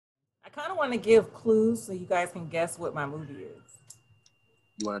kind of want to give clues so you guys can guess what my movie is.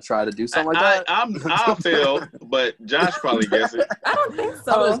 You want to try to do something like that? I'll fail, but Josh probably guess it. I don't think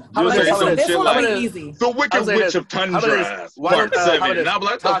so. This one like, will be easy. The Wicked Witch of Tundra, Part 7. And I'm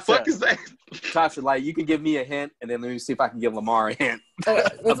like, what the fuck is that? Tasha, like, you can give me a hint, and then let me see if I can give Lamar a hint. Okay,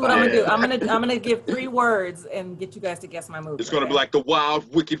 this is what I'm gonna do. I'm gonna give 3 words and get you guys to guess my movie. It's gonna be like The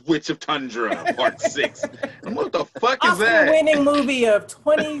Wild Wicked Witch of Tundra, Part 6. And what the fuck is that? Oscar-winning movie of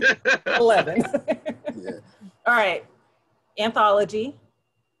 2011. Yeah. All right, anthology.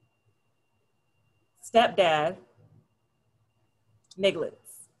 Stepdad,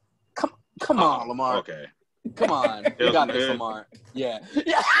 Niglets. Come on, Lamar. Okay. Come on. You got this, Lamar. Yeah. Who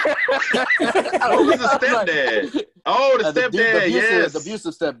was the stepdad? Oh, the stepdad, yes. The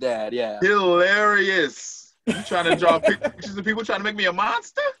abusive stepdad, yeah. Hilarious. You trying to draw pictures of people trying to make me a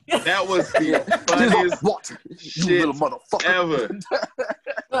monster? That was the funniest shit little motherfucker. ever.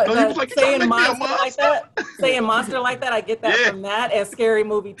 Like, saying monster like that, I get that from that and Scary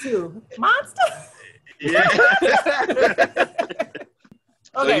Movie 2. Monster? Yeah.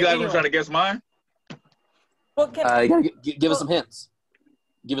 So Okay, you guys want to try to guess mine? Well, you gotta give us some hints.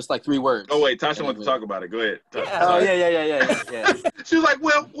 Give us like 3 words. Oh wait, Tasha wants to talk about it. Go ahead. Oh yeah. She was like,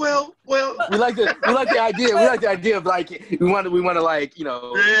 well. We like the idea. We like the idea of like we want to like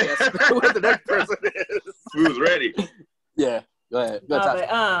guess what the next person is. We was ready. Yeah. Go ahead.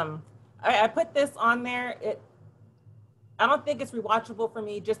 Tasha. I put this on there. I don't think it's rewatchable for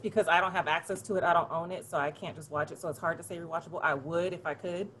me just because I don't have access to it. I don't own it, so I can't just watch it. So it's hard to say rewatchable. I would if I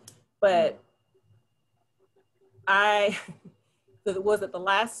could, but was it The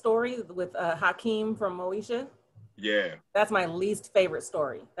Last Story with Hakeem from Moesha? Yeah. That's my least favorite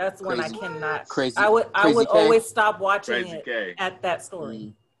story. That's one I cannot. Crazy. I would always stop watching Crazy it K. at that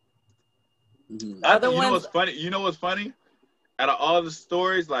story. Mm-hmm. You know what's funny? You know what's funny? Out of all the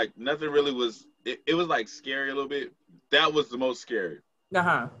stories, like nothing really was. It was like scary a little bit. That was the most scary.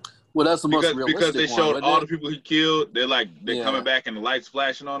 Uh-huh. Well, that's the most realistic because they showed one, all the people he killed. They're coming back and the lights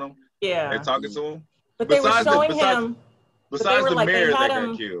flashing on him. Yeah. They're talking to him. But they were showing him. Besides the mayor that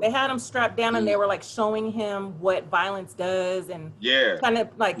got killed. They had him strapped down and they were like showing him what violence does and trying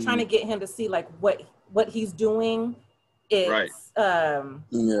to get him to see like what he's doing is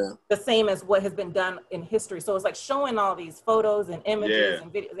the same as what has been done in history. So it's like showing all these photos and images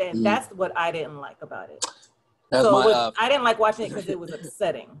and videos, and that's what I didn't like about it. I didn't like watching it because it was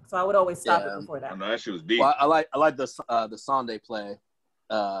upsetting. So I would always stop it before that. No, that shit was deep. Well, I like the Sunday play.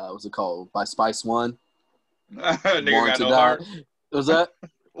 What's it called? By Spice One. Nigga got no heart. Was that?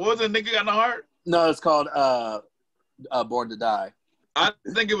 What was it? Nigga got no heart? No, it's called Born to Die. I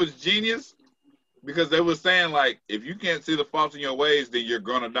think it was genius because they were saying like, if you can't see the faults in your ways, then you're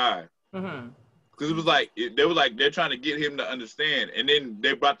gonna die. Mm-hmm. Because it was like they're trying to get him to understand, and then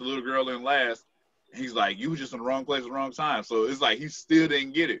they brought the little girl in last. He's like, you were just in the wrong place at the wrong time. So it's like he still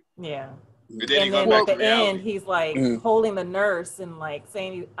didn't get it. Yeah. And then at the end, he's like holding the nurse and like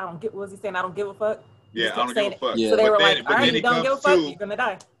saying, what was he saying? I don't give a fuck. Yeah, I don't give a fuck. Yeah. So they were like, all right, you don't give a fuck, you're gonna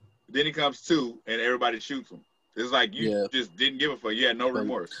die. Then he comes to, and everybody shoots him. It's like you just didn't give a fuck. You had no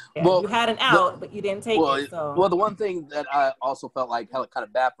remorse. Yeah, you had an out, but you didn't take it. So. Well, the one thing that I also felt like hella kind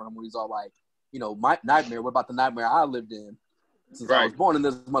of bad for him when he's all like, my nightmare. What about the nightmare I lived in since I was born in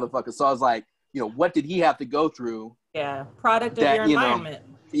this motherfucker? So I was like, what did he have to go through? Yeah, product of your environment.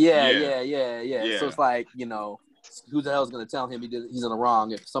 Yeah. So it's like, who the hell is going to tell him he's in the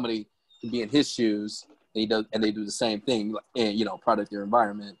wrong if somebody can be in his shoes and they do the same thing and product of your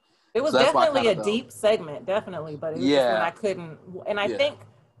environment. It was definitely a deep segment, definitely, but it was just when I couldn't. And I think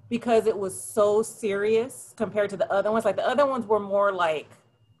because it was so serious compared to the other ones, like the other ones were more like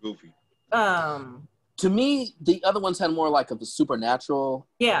goofy. To me, the other ones had more like of a supernatural.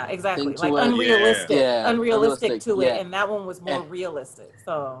 Yeah, exactly. Like unrealistic, unrealistic to it, and that one was more realistic.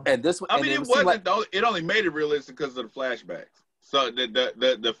 So, and this one, it wasn't. It only made it realistic because of the flashbacks. So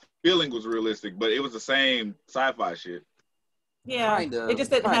the feeling was realistic, but it was the same sci-fi shit. Yeah, it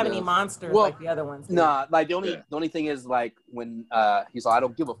just didn't have any monsters like the other ones. Nah, like the only thing is like when he's like, I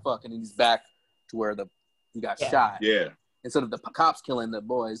don't give a fuck, and then he's back to where he got shot. Yeah. Instead of the cops killing the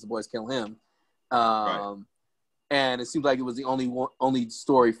boys kill him. And it seems like it was the only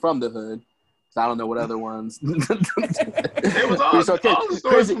story from the hood. So I don't know what other ones. It was all the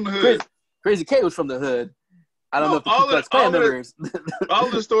stories from the hood. Crazy K was from the hood. I don't know if the Ku Klux Klan members. All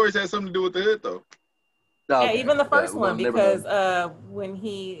the stories had something to do with the hood, though. Okay. Yeah, even the first one, because when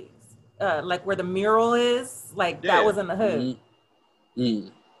he, like where the mural is, like that was in the hood. Mm-hmm. Mm-hmm.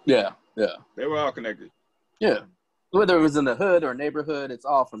 Yeah. They were all connected. Yeah. Whether it was in the hood or neighborhood, it's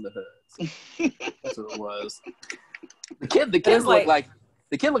all from the hood. That's what it was. The kids look like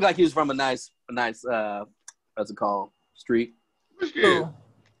The kid looked like he was from a nice what's it called? Street. Which kid?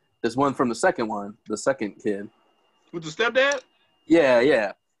 There's one from the second kid. With the stepdad?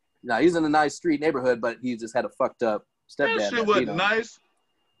 Yeah. No, he's in a nice street neighborhood, but he just had a fucked up stepdad. That shit wasn't nice.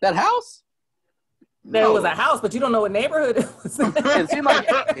 That house? There was a house, but you don't know what neighborhood it was. It seemed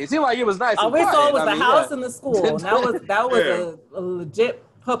like it was nice. All we saw was the house and the school. That was a legit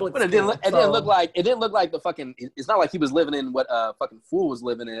public school. It didn't look like the fucking. It's not like he was living in what fucking fool was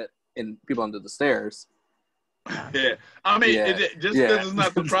living in people under the stairs. Yeah, I mean, just because it's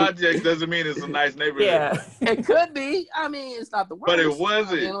not the project doesn't mean it's a nice neighborhood. Yeah, it could be. I mean, it's not the worst. But it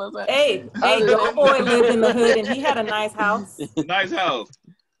wasn't. Hey, Doughboy lived in the hood and he had a nice house. Nice house.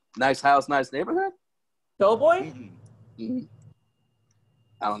 Nice house, nice neighborhood. Doughboy? Mm-hmm.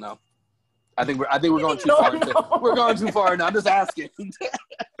 I don't know. I think we're going too far. We're going too far now. I'm just asking.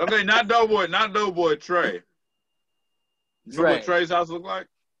 Okay, not Doughboy. Trey. You know what Trey's house looked like?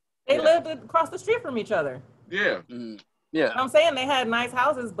 They lived across the street from each other. Yeah. Mm-hmm. Yeah. I'm saying they had nice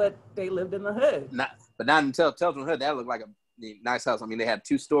houses, but they lived in the hood. But not in Telton Hood. That looked like a nice house. I mean, they had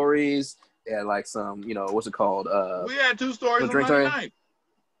 2 stories. They had like some, what's it called? We had 2 stories on 99.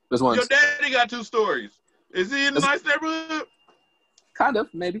 Your daddy got 2 stories. Is he in a nice neighborhood? Kind of,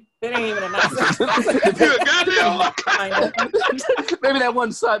 maybe. It ain't even a nice neighborhood. Maybe that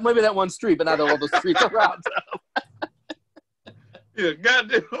one side, maybe that one street, but not all the streets around. Yeah,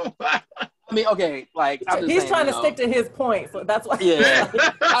 goddamn. I mean, okay, like he's trying to stick to his point, so that's why. Yeah,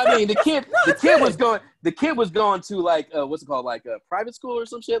 I mean, the kid was going to like what's it called, like a private school or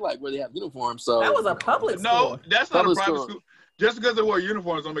some shit, like where they have uniforms. So that was a public school. No, that's not a private school. Just because they wore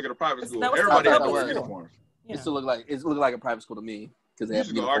uniforms don't make it a private school. Everybody had to wear uniforms. Yeah. It looked like a private school to me because they have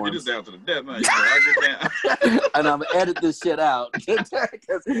uniforms. You argue this down to the death, man. You argue down. And I'm gonna edit this shit out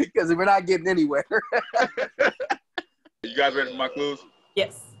because we're not getting anywhere. You guys ready for my clues?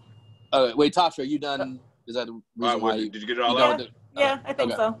 Yes. Wait, Tasha, are you done? Is that the reason why did you get it all out? Yeah, I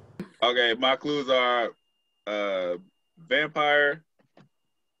think so. Okay, my clues are vampire,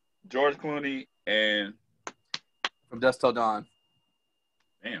 George Clooney, and From Dusk Till Dawn.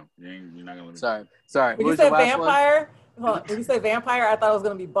 Damn, you're not gonna let me. Sorry. When you said vampire, when you say vampire, I thought it was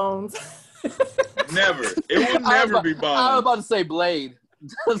gonna be Bones. Never. It would never be Bones. I was about to say Blade.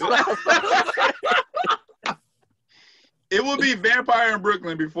 It would be Vampire in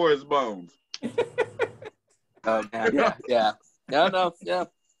Brooklyn before it's Bones. Oh man, yeah. No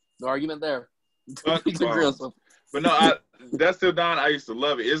argument there. But no, Dusk Till Dawn. I used to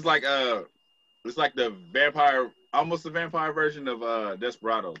love it. It's like the vampire, almost the vampire version of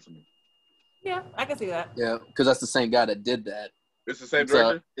Desperado to me. Yeah, I can see that. Yeah, because that's the same guy that did that. It's the same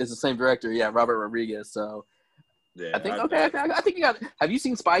director. It's the same director. Yeah, Robert Rodriguez. So yeah, I think I think you got. Have you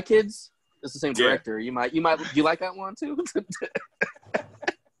seen Spy Kids? It's the same director. Yeah. You like that one too?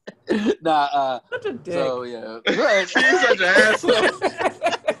 Nah. Such a dick. So yeah, she's such an asshole.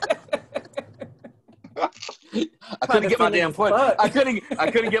 I couldn't get my damn point. I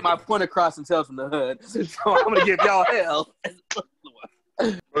couldn't get my point across and tell from the hood. So I'm gonna give y'all hell.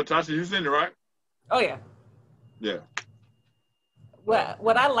 Well, Tasha, you seen it, right? Oh yeah. Yeah.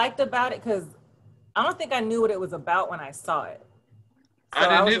 What I liked about it, because I don't think I knew what it was about when I saw it. So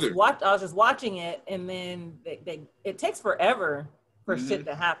I didn't either. I was just watching it, and then it takes forever for shit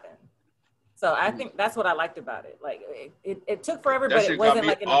to happen. So I think that's what I liked about it. Like it took forever, but it wasn't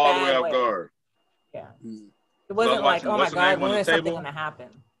like in a bad way. Guard. Yeah. It wasn't like, oh my God, when is something gonna happen?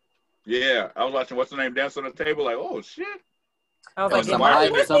 Yeah, I was watching What's Her Name dance on the table, like, oh shit. I was like,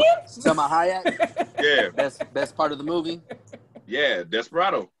 Salma Hayek. Yeah. Best part of the movie. Yeah,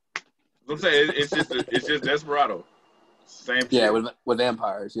 Desperado. I'm saying it's just Desperado. Same shit. Yeah, with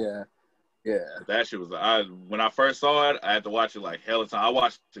vampires. Yeah. That shit was when I first saw it, I had to watch it like hella time. I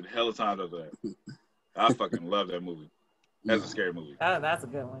watched it hella times after that. I fucking love that movie. That's a scary movie. Oh, that's a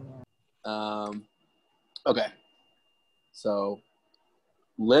good one. Yeah. Okay. So,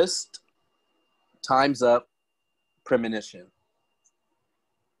 list, Time's Up, Premonition.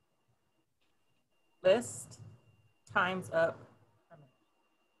 List, Time's Up.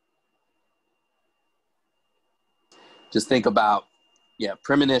 Just think about,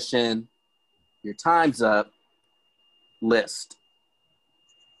 Premonition, your Time's Up, List.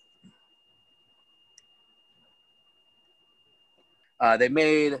 They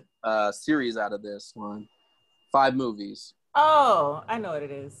made a series out of this one. 5 movies. Oh, I know what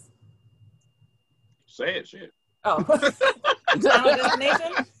it is. Say it, shit. Oh. Final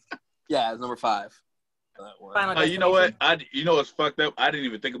Destination? Yeah, it's number 5. You know what? You know what's fucked up? I didn't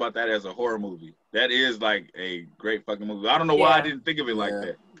even think about that as a horror movie. That is like a great fucking movie. I don't know why I didn't think of it like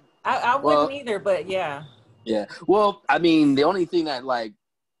that. I wouldn't either, but yeah. Yeah. Well, I mean, the only thing that like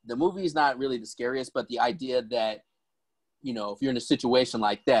the movie is not really the scariest, but the idea that, you know, if you're in a situation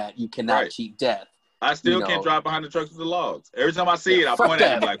like that, you cannot cheat death. I still can't drive behind the trucks with the logs. Every time I see it, I point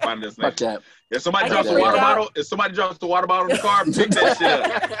at it like Final Destination. If somebody drops the water bottle, in the car, pick that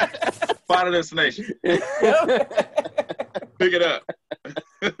shit up. Final Destination. Pick it up.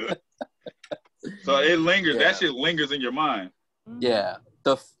 So it lingers. That shit lingers in your mind. Yeah.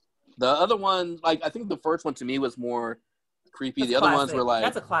 The other one, like, I think the first one to me was more creepy. The other ones were like,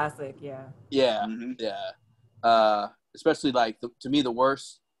 that's a classic. Yeah. Yeah. Mm-hmm. Yeah. Especially like to me, the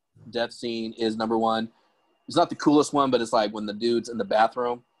worst death scene is number one. It's not the coolest one, but it's like when the dude's in the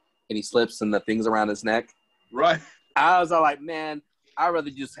bathroom and he slips and the thing's around his neck. Right. I was all like, man, I'd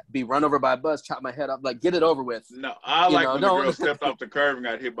rather just be run over by a bus, chop my head up, like get it over with. No, I like when the girl stepped off the curb and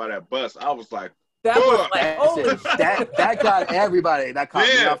got hit by that bus. I was like, that was like, that got everybody. That caught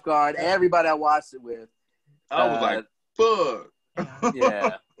me off guard. Everybody I watched it with. I was like, fuck.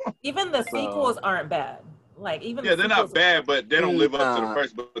 Yeah. Even the sequels aren't bad. Like even they're not bad, but they don't live up to the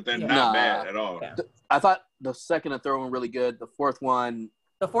first. But they're not bad at all. Yeah. I thought the second and third one were really good. The fourth one.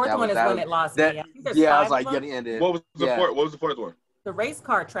 The fourth one is when it lost me. I was like, getting ended. What was the fourth? What was the fourth one? The race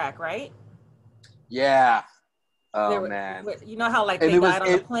car track, right? Yeah. Oh man. You know how like they died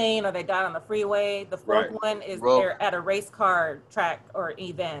on the plane or they died on the freeway. The fourth one is they're at a race car track or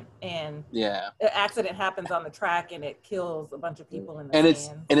event, and an accident happens on the track and it kills a bunch of people in the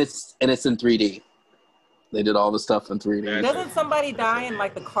it's in 3D. They did all the stuff in 3D. Doesn't somebody die in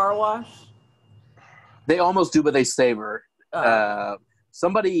like the car wash? They almost do, but they save her.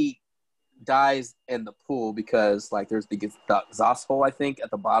 Somebody dies in the pool because like there's the exhaust hole, I think, at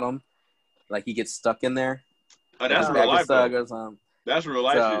the bottom. Like he gets stuck in there. Oh, that's real life. That's real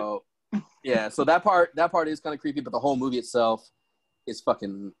life. Yeah, so that part is kind of creepy, but the whole movie itself is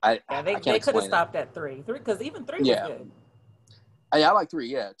fucking. They could have stopped at 3 because even 3 was good. I like 3.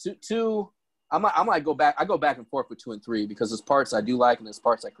 Yeah, two. I might go back. I go back and forth with 2 and 3 because there's parts I do like and there's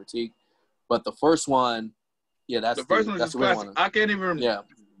parts I critique. But the first one, that's the first one. That's the real one. I can't even. Yeah.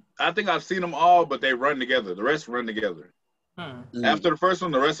 I think I've seen them all, but they run together. The rest run together. After the first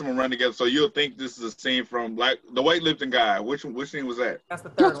one, the rest of them run together. So you'll think this is a scene from like the weightlifting guy. Which scene was that? That's the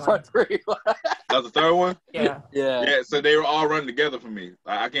third one. That's the third one. Yeah. So they were all running together for me.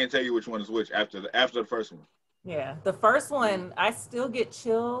 I can't tell you which one is which after the first one. Yeah, the first one, I still get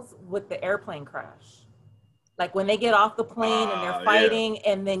chills with the airplane crash. Like when they get off the plane and they're fighting,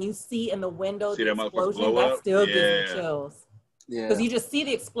 and then you see in the window the explosion. That still gives me chills. Yeah, because you just see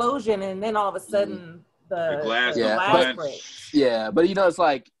the explosion, and then all of a sudden the glass breaks. Yeah, but it's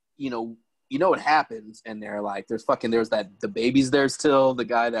like you know what happens, and they're like, there's the baby's there still. The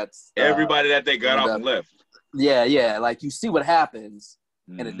guy that's everybody that they got off and left. Yeah, like you see what happens.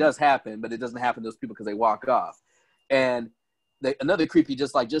 And it does happen, but it doesn't happen to those people because they walk off. And another creepy,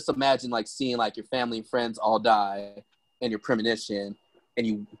 just imagine like seeing like your family and friends all die and your premonition, and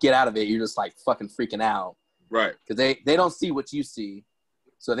you get out of it, you're just like fucking freaking out, right? Because they don't see what you see,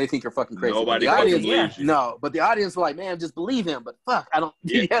 so they think you're fucking crazy. Nobody fucking believes you. No, but the audience were like, man, just believe him. But fuck, I don't.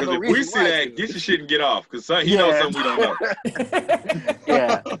 Yeah, because if we see that, get your shit and get off, because he knows something we don't know.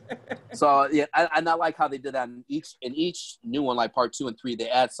 Yeah. So I not like how they did that in each new one, like part 2 and 3, they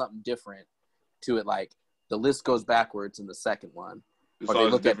add something different to it. Like the list goes backwards in the second one, or they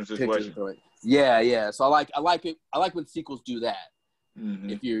look at pictures. Yeah. So I like it. I like when sequels do that.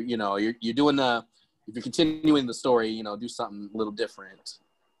 Mm-hmm. If you're doing if you're continuing the story, do something a little different.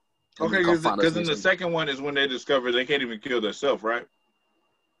 Okay, because in the second one is when they discover they can't even kill themselves, right?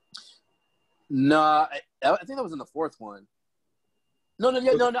 No, I think that was in the fourth one. No.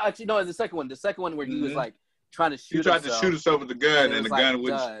 Actually, no. In the second one where he was like trying to shoot. He tried to shoot himself with the gun, and the gun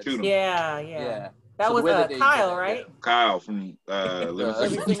wouldn't shoot him. Yeah. That was Kyle, right? Kyle from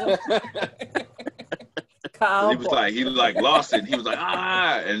Living Kyle. He was lost it. He was like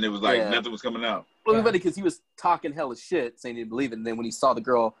and it was like nothing was coming out. Well, because he was talking hella shit, saying he didn't believe it, and then when he saw the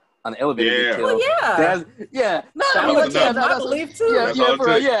girl on the elevator get killed, I believe too.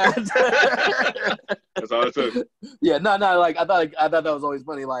 That's all it took. Yeah, no. Like I thought that was always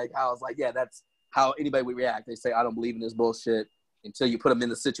funny. Like how I was like, that's how anybody would react. They say, I don't believe in this bullshit until you put them in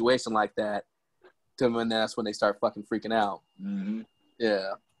a situation like that. And that's when they start fucking freaking out. Mm-hmm.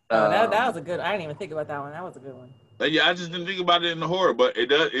 Yeah. That was a good. I didn't even think about that one. That was a good one. Yeah, I just didn't think about it in the horror, but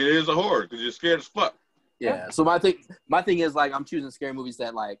it is a horror because you're scared as fuck. Yeah. So my thing is like I'm choosing scary movies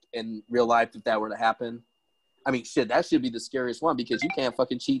that like in real life if that were to happen. I mean, shit, that should be the scariest one because you can't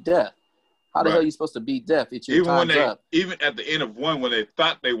fucking cheat death. How the hell are you supposed to beat death? It's your time's up. Even at the end of one when they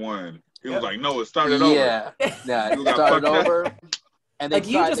thought they won, he was like, no, it started over. Yeah, it started over. And like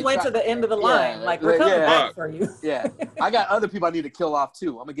you just went to the end of the line. Like we're coming back for you. Yeah. I got other people I need to kill off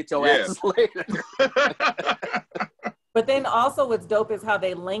too. I'm gonna get your asses later. But then also what's dope is how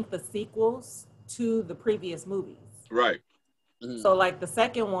they link the sequels to the previous movies. Right. So like the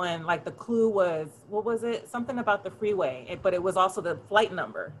second one, like the clue was, what was it? Something about the freeway, but it was also the flight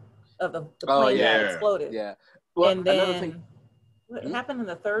number of the plane that exploded. Yeah. Well, and then what happened in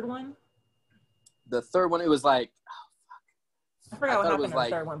the third one? The third one, it was like, I forgot what happened in the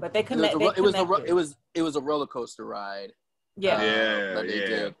third one, but they connected. It was a roller coaster ride. Yeah. That they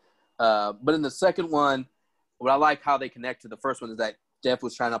did. But in the second one, what I like how they connect to the first one is that Jeff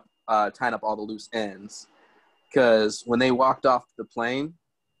was trying to tying up all the loose ends. Because when they walked off the plane,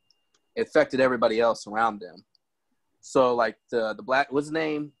 it affected everybody else around them. So, like, the black, what's his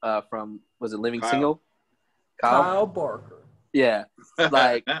name? Was it Living Single? Kyle Barker. Yeah.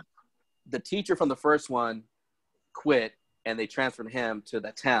 Like, the teacher from the first one quit, and they transferred him to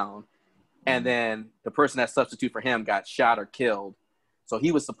that town. And then the person that substituted for him got shot or killed. So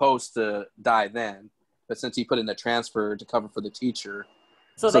he was supposed to die then. But since he put in a transfer to cover for the teacher.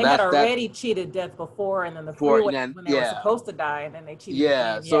 So they had already cheated death before, and then the freeway when they were supposed to die, and then they cheated.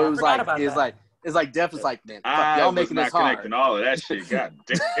 Yeah, so it was like Death was like, man, fuck, y'all making this hard. Connecting all of that shit. God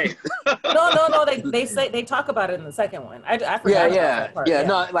damn. No. They talk about it in the second one. I forgot about that part.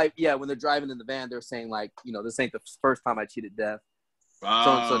 No, when they're driving in the van, they're saying like, this ain't the first time I cheated death. So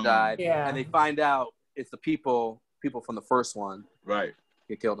and so died. Yeah. And they find out it's the people from the first one. Right.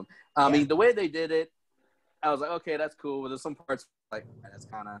 They killed them. I mean, the way they did it, I was like, okay, that's cool. But there's some parts like that's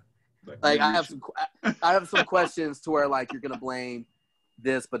kind of like I have some questions to where like you're gonna blame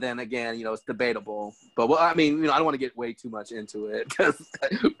this, but then again, it's debatable. But I mean, I don't want to get way too much into it because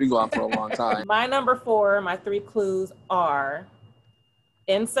we can go on for a long time. My number 4, my 3 clues are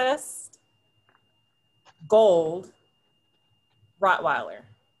incest, gold, Rottweiler.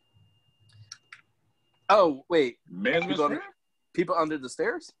 Oh wait, people under the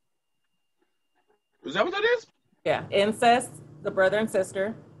stairs. Is that what that is? Yeah, incest, the brother and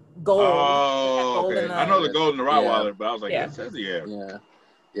sister. Gold. Oh, okay. I know the gold and the Rottweiler, but I was like, incest,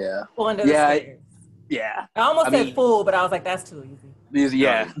 Yeah. Well, under the stairs. Yeah. I almost said fool, but I was like, that's too easy.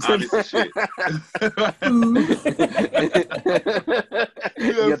 Yeah. Obvious shit. You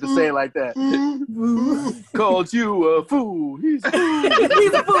have to say it like that. Called you a fool. He's a fool.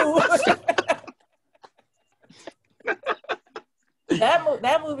 He's a fool.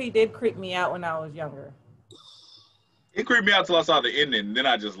 That movie did creep me out when I was younger. It creeped me out till I saw the ending, and then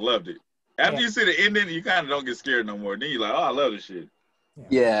I just loved it. After you see the ending, you kind of don't get scared no more. Then you're like, oh, I love this shit.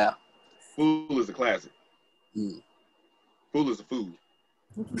 Yeah. Fool is a classic. Fool is a fool.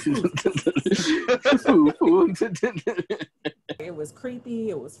 It was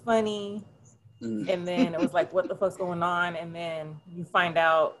creepy. It was funny. And then it was like, what the fuck's going on? And then you find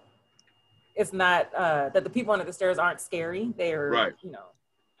out it's not that the people under the stairs aren't scary. They're,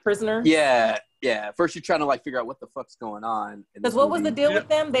 prisoners. Yeah. First, you're trying to like figure out what the fuck's going on. Because what was the deal with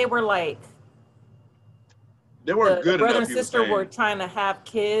them? They were like, they weren't good. The brother and sister were trying to have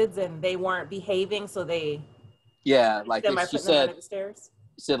kids, and they weren't behaving, so they. Yeah, like she said.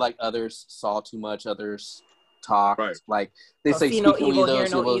 Said like others saw too much, others talked. Right. Like they say, see no evil, hear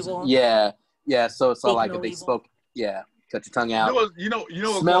no evil. Yeah. So it's all like if they spoke. Yeah, cut your tongue out. You know.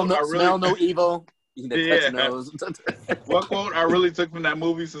 Smell no evil. You can touch your nose. One quote I really took from that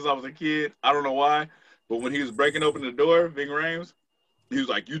movie since I was a kid. I don't know why, but when he was breaking open the door, Ving Rhames, he was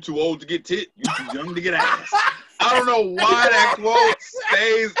like, "You too old to get tit. You too young to get ass." I don't know why that quote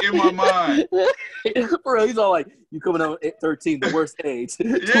stays in my mind. Bro, he's all like, "You coming out at 13, the worst age."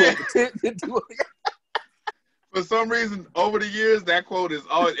 Yeah. For some reason, over the years, that quote is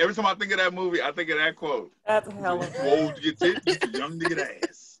always. Every time I think of that movie, I think of that quote. That's a hell of a. Too old to get tit. You too young to get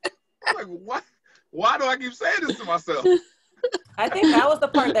ass. I'm like, what? Why do I keep saying this to myself? I think that was the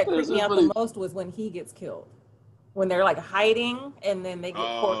part that creeped me out the most was when he gets killed. When they're like hiding and then they get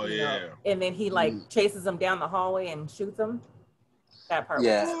caught, and then he like chases them down the hallway and shoots them. That part.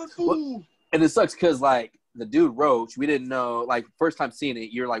 Well, and it sucks because like the dude Roach, we didn't know, like first time seeing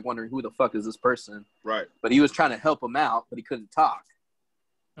it, you're like wondering who the fuck is this person. Right. But he was trying to help him out, but he couldn't talk.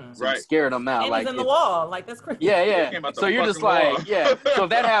 So right. Scared him out. And like he's in the wall. Like that's crazy. Yeah. So you're just like, So if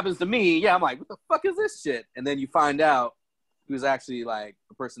that happens to me, I'm like, what the fuck is this shit? And then you find out who's actually like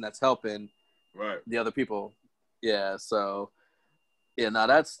the person that's helping the other people. Yeah. So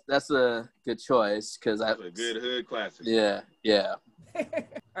that's a good choice because that's a good hood classic. Yeah. All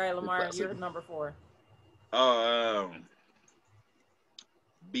right, Lamar, you're number 4.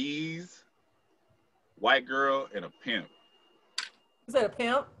 Bees, white girl, and a pimp. Is that a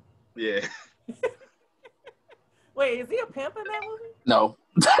pimp? Yeah. Wait, is he a pimp in that movie? No.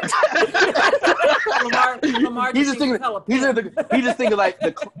 Lamar he's just thinking like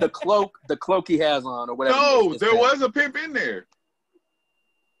the cloak he has on or whatever. No, there was a pimp in there.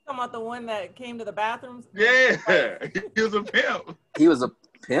 Talking about the one that came to the bathrooms? Yeah, he was a pimp. He was a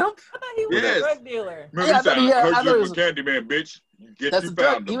pimp? I thought he was a drug dealer. Remember, I heard you was a Candyman, bitch. You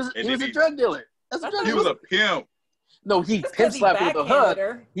found him. He was a drug dealer. He was a pimp. No, he pimp slapped her with a hook.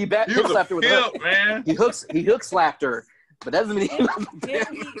 He pimp slapped her with a hook, man. He hook slapped her, but that doesn't mean he was a pimp.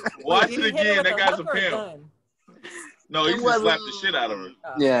 Watch it again. That guy's a pimp. No, he just slapped the shit out of her.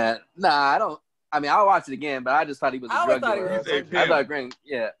 Yeah, nah, I don't. I mean, I'll watch it again, but I just thought he was a drug dealer. I thought great,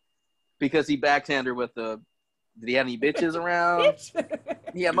 yeah, because he backhanded her with the. Did he have any bitches around?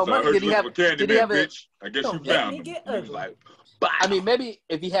 Yeah, but money. Did he have? Did he have a? Bitch. I guess you found him. He was like. I mean, maybe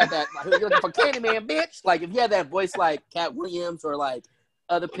if he had that, like, you're looking for Candyman, bitch. Like, if he had that voice like Cat Williams or like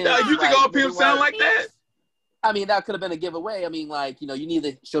other pimps. No, you think all pimps sound like that? I mean, that could have been a giveaway. I mean, like, you know, you need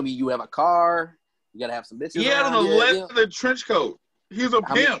to show me you have a car. You got to have some bitches. He had on a leather trench coat. He's a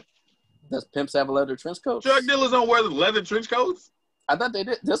pimp. Does pimps have a leather trench coat? Drug dealers don't wear the leather trench coats. I thought they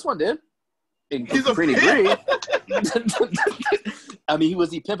did. This one did. He's a pimp. I mean,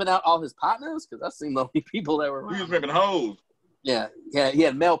 was he pimping out all his partners? Because that seemed like people that were around. He was pimping hoes. Yeah, he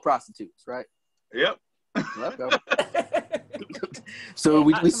had male prostitutes, right? Yep. So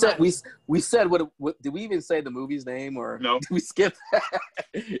we said what did we even say the movie's name or no? Did we skip that?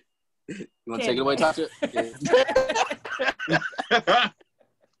 You want to take it away, Tasha? Yeah.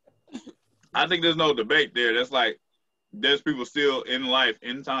 I think there's no debate there. That's like there's people still in life,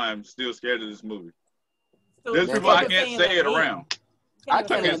 in time, still scared of this movie. There's people I can't say it around. I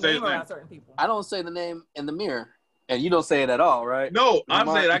can't say his name. I don't say the name in the mirror. And you don't say it at all, right? No, I'm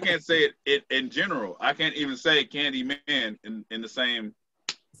saying I can't say it in general. I can't even say Candyman in the same.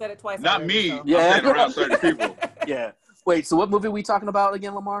 Said it twice. Not me. So. Yeah. I'm saying around certain people. Yeah. Wait, so what movie are we talking about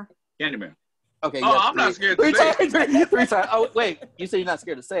again, Lamar? Candyman. Okay. Oh, I'm not scared to say it. Three times. Oh, wait. You say you're not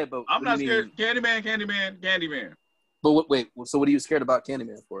scared to say it, but I'm not scared. Candyman. But wait. So what are you scared about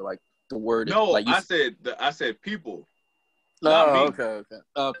Candyman for? Like the word? No, like I said people. Oh, okay.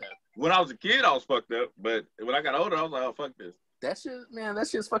 When I was a kid, I was fucked up, but when I got older, I was like, "Oh, fuck this." That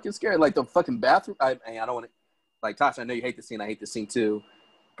shit's fucking scary. Like the fucking bathroom. I don't want to. Like Tasha, I know you hate the scene. I hate the scene too.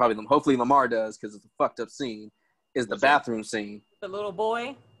 Hopefully Lamar does because it's a fucked up scene. Is the bathroom scene? The little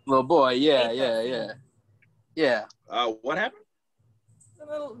boy. Yeah. What happened?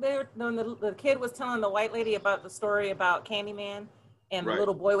 The kid was telling the white lady about the story about Candyman, and the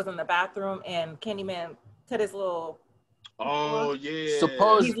little boy was in the bathroom, and Candyman cut his little. Oh yeah.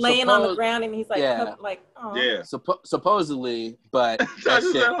 He's laying on the ground and he's like, oh. Yeah. Supposedly, but that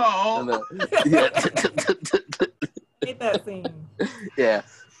hate that scene. Yeah.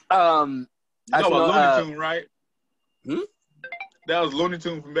 You know about Looney Tunes, right? Hmm? That was Looney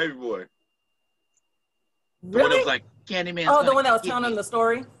Tunes from Baby Boy. Really? The one that was like Candyman. Oh, the one that was telling him the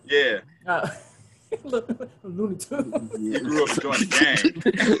story. Yeah. Looney Tunes. He grew up joining the gang.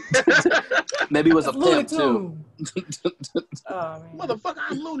 Maybe it was a pimp too. Oh, man. Motherfucker,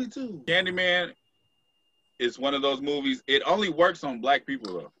 I'm Looney Tunes. Candyman is one of those movies. It only works on black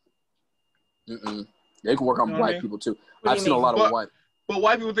people though. They can work on white people too. I've seen a lot of white. But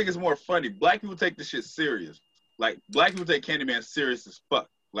white people think it's more funny. Black people take this shit serious. Like black people take Candyman serious as fuck.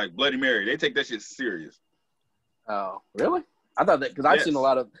 Like Bloody Mary, they take that shit serious. Oh, really? I thought that because I've seen a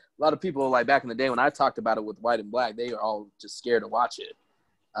lot of people like back in the day when I talked about it with white and black, they are all just scared to watch it.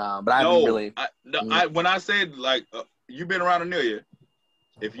 But I haven't really. When I said like you've been around Amelia,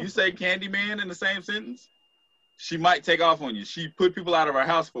 if you say Candyman in the same sentence, she might take off on you. She put people out of her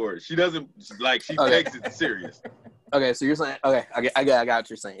house for it. She doesn't like. She takes it serious. Okay, so you're saying I got what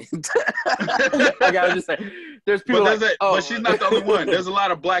you're saying. I got what you're saying. There's people but she's not the only one. There's a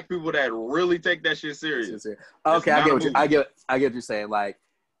lot of black people that really take that shit serious. Okay, I get what you're saying. Like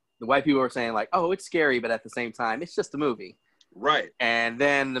the white people are saying like, oh, it's scary, but at the same time, it's just a movie. Right. And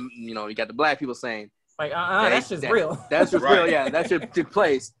then you got the black people saying like, that's just real. That's just real. Yeah, that shit took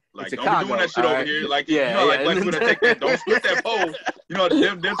place. Like, don't be doing that shit over here. Like, like black people that take that, don't split that pole. You know,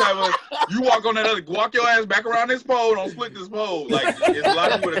 them type of, you walk your ass back around this pole, don't split this pole. Like, it's a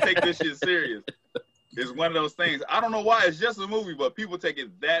lot of people that take this shit serious. It's one of those things. I don't know why. It's just a movie, but people take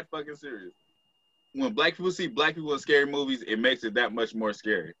it that fucking serious. When black people see black people in scary movies, it makes it that much more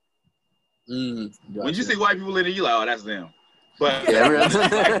scary. Gotcha. When you see white people in it, you like, oh, that's them. But black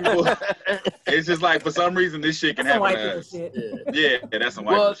people, it's just like, for some reason, this shit can happen to us. Yeah, that's some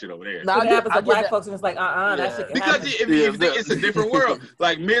white people shit over there. What happens to black folks and it's like, that shit can happen. Because if you think it's a different world,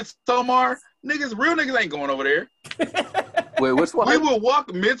 like Midsommar, real niggas ain't going over there. Wait, which one? We will walk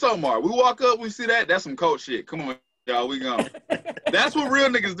Midsommar. We walk up, we see that. That's some cold shit. Come on, Y'all, we gone. That's what real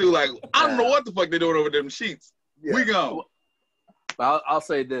niggas do. Like, I don't know what the fuck they doing over them sheets. Yeah. We gone. Well, I'll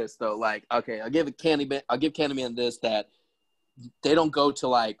say this though. Like, okay, I'll give Candyman this, that they don't go to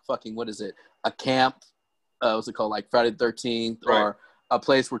like fucking, what is it? A camp. What's it called? Like Friday the 13th, right. Or a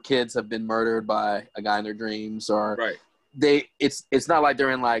place where kids have been murdered by a guy in their dreams, or right. It's not like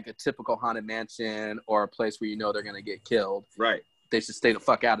they're in like a typical haunted mansion or a place where you know they're gonna get killed. Right. They should stay the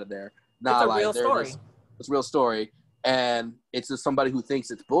fuck out of there. Not like real story. It's a real story, and it's just somebody who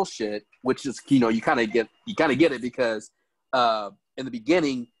thinks it's bullshit, which is, you know, you kind of get it because in the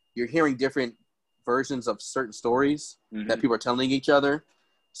beginning you're hearing different versions of certain stories that people are telling each other.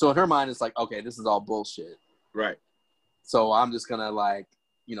 So in her mind, it's like, okay, this is all bullshit. Right. So I'm just gonna, like,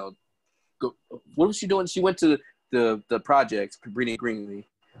 you know, go. What was she doing? She went to the project, Cabrini Greenlee,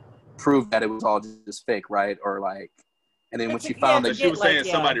 prove that it was all just fake, right? Or like, and then when she found that she was saying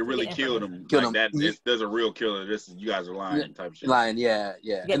somebody really killed him, like that, there's a real killer. You guys are lying, type shit. Lying, yeah.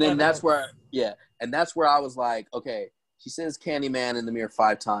 And then that's where I was like, okay. She says Candyman in the mirror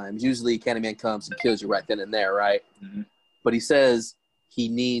 5 times. Usually Candyman comes and kills you right then and there, right? Mm-hmm. But he says he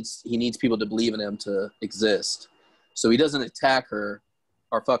needs people to believe in him to exist. So he doesn't attack her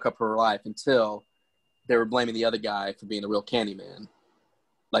or fuck up her life until they were blaming the other guy for being the real Candyman.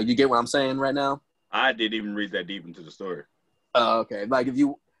 Like, you get what I'm saying right now? I didn't even read that deep into the story. Oh, okay. Like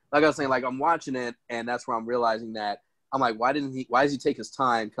I was saying, like, I'm watching it and that's where I'm realizing that I'm like, why does he take his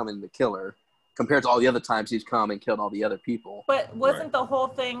time coming to kill her? Compared to all the other times he's come and killed all the other people. But wasn't the whole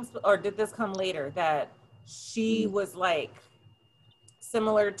thing, or did this come later, that she was like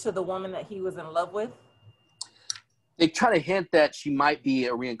similar to the woman that he was in love with? They try to hint that she might be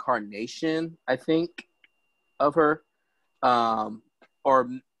a reincarnation, I think, of her, or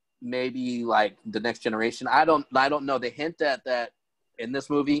maybe like the next generation. I don't know. They hint at that in this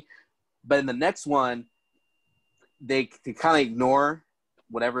movie, but in the next one, they kind of ignore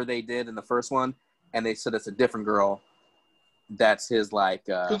whatever they did in the first one, and they said it's a different girl. That's his like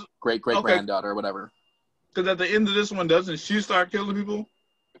great granddaughter or whatever. Because at the end of this one, doesn't she start killing people?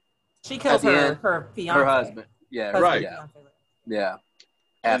 She kills her fiance, her husband. Yeah, right. Yeah.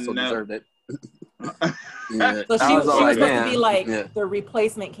 Asshole deserved it. Yeah. So she was supposed to be like the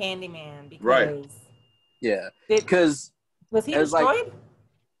replacement Candyman because right. Yeah, because was he destroyed? Like,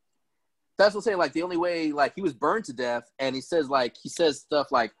 that's what I'm saying. Like, the only way, like, he was burned to death, and he says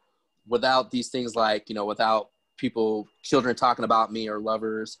stuff like, without these things, like, you know, without children talking about me or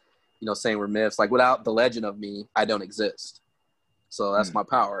lovers, you know, saying we're myths, like, without the legend of me, I don't exist. So that's my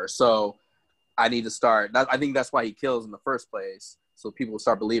power. So I need to start. I think that's why he kills in the first place, so people will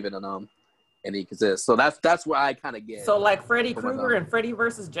start believing in him, and he exists. So that's where I kind of get. So like Freddy Krueger and Freddy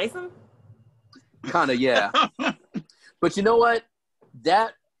versus Jason. Kind of, yeah. But you know what?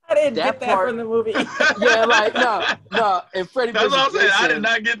 I didn't get that part from the movie. Yeah, like no. And Freddy. That's what I'm saying. I did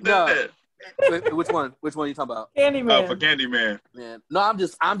not get that. No. Which one? Which one are you talking about? Candyman. Oh, for Candyman. Man, no, I'm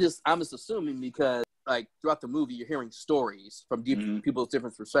just assuming because like throughout the movie you're hearing stories from people's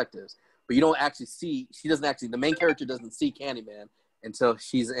different perspectives, but you don't actually see. The main character doesn't see Candyman until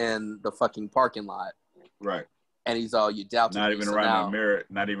she's in the fucking parking lot. Right. And he's all, you doubt. Not even around the mirror.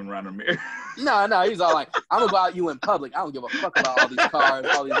 No, he's all like, I'm gonna go out you in public. I don't give a fuck about all these cars,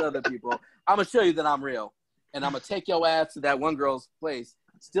 all these other people. I'm gonna show you that I'm real, and I'm gonna take your ass to that one girl's place,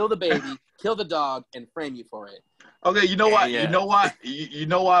 steal the baby, kill the dog, and frame you for it. Okay, you know why? Yeah. You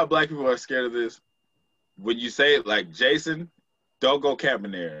know why black people are scared of this? When you say it like, Jason, don't go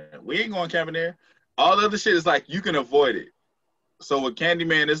camping there. We ain't going camping there. All the other shit is like, you can avoid it. So with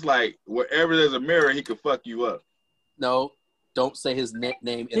Candyman, it's like, wherever there's a mirror, he could fuck you up. No, don't say his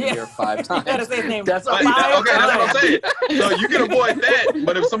nickname in the mirror 5 times. You gotta say his name. That's okay, that's what I'm saying. So you can avoid that,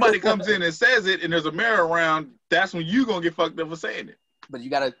 but if somebody comes in and says it and there's a mirror around, that's when you gonna get fucked up for saying it. But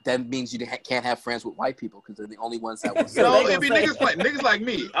that means you can't have friends with white people because they're the only ones that will say it. No, it be niggas like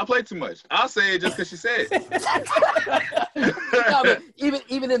me. I play too much. I'll say it just because she said it. No, but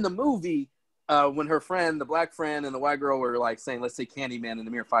even in the movie, when her friend, the black friend, and the white girl were like saying, let's say Candyman in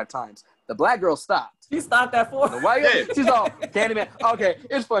the mirror 5 times, the black girl stopped. She stopped that for the white girl, she's all, Candyman. Okay,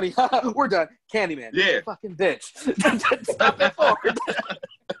 it's funny. We're done. Candyman. Yeah. Fucking bitch. Stop that for.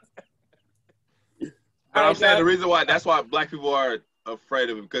 But I'm saying that's why black people are afraid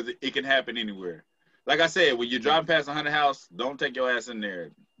of it, because it can happen anywhere. Like I said, when you're driving past a haunted house, don't take your ass in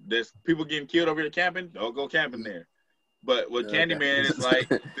there. There's people getting killed over here camping, don't go camping there. But with Candyman, it's like,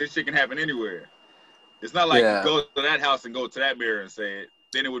 this shit can happen anywhere. It's not like you go to that house and go to that mirror and say it.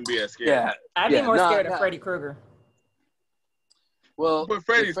 Then it wouldn't be as scary. Yeah. I'd be more scared of Freddy Krueger. Well, but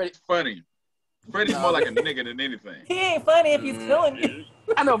Freddy's funny. Freddy's more like a nigga than anything. He ain't funny if he's killing you.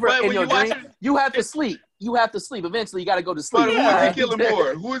 I know, bro. In your dream, you have to sleep. you have to sleep. Eventually, you got to go to sleep. But who is he killing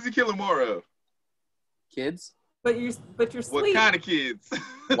more? Who is he killing more of? Kids. But you're sleep. What kind of kids?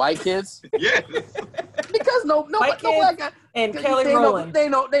 White kids. Yes. Because no black guy. And Kelly Rowland. They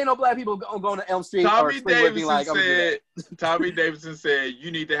know black people going to Elm Street. Tommy Davidson said, "You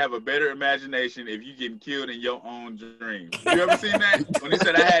need to have a better imagination if you getting killed in your own dream." You ever seen that? When he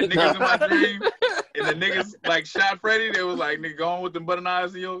said, "I had niggas in my dream," and the niggas like shot Freddy, they was like, "Nigga, going with them butter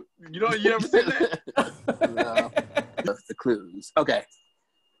knives in your." You ever seen that? No. That's the clues. Okay.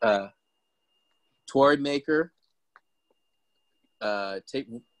 Toy maker. Tape.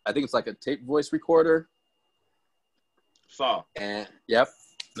 I think it's like a tape voice recorder. Saw. And yep.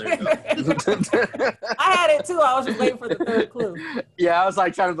 There you go. I had it too. I was just waiting for the third clue. Yeah, I was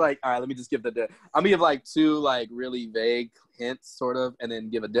like trying to all right, let me just give I'm gonna give like two like really vague hints, sort of, and then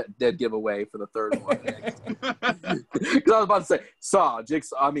give a dead giveaway for the third one. Because I was about to say Saw,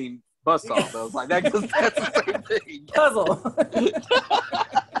 Jigsaw. I mean Buzzsaw. So I was like, that's the same thing. Puzzle.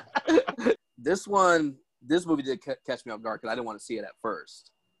 This movie did catch me off guard because I didn't want to see it at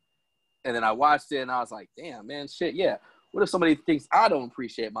first, and then I watched it and I was like, damn, man, shit, yeah. What if somebody thinks I don't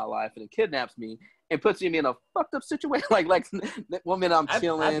appreciate my life and it kidnaps me and puts me in a fucked up situation? Like one minute I'm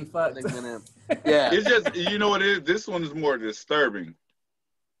chilling, next minute, yeah. It's just, you know what it is? This one is more disturbing.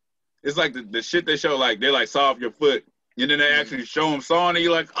 It's like the shit they show, like they like saw off your foot, and then they actually show them sawing, and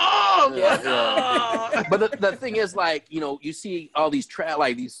you're like, oh, yeah. But the thing is, like, you see all these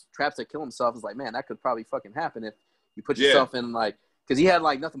these traps that kill themselves. It's like, man, that could probably fucking happen if you put yourself in because he had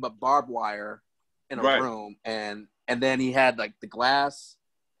like nothing but barbed wire in a room, and then he had like the glass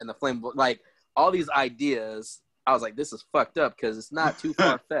and the flame, like all these ideas. I was like, this is fucked up because it's not too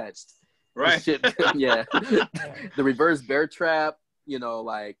far fetched, right? Shit, yeah. The reverse bear trap, and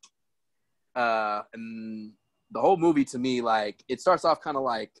the whole movie to me, like, it starts off kind of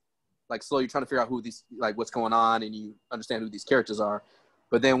like slow. You're trying to figure out who these, like, what's going on, and you understand who these characters are.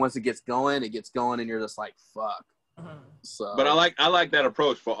 But then once it gets going, and you're just like, fuck. Mm-hmm. So, but I like that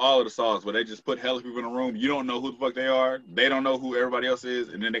approach for all of the songs where they just put hella people in a room. You don't know who the fuck they are. They don't know who everybody else is,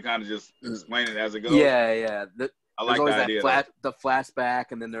 and then they kind of just explain it as it goes. Yeah. I like the idea. The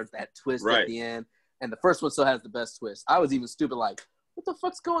flashback, and then there's that twist at the end. And the first one still has the best twist. I was even stupid, like, what the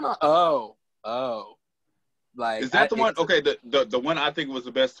fuck's going on? Oh. Like, is that the one? Okay, the one I think was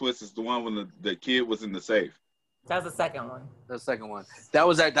the best twist is the one when the kid was in the safe. That's the second one. The second one. That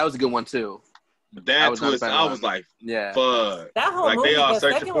was a good one too. But that twist, I was like, fuck. That whole movie, the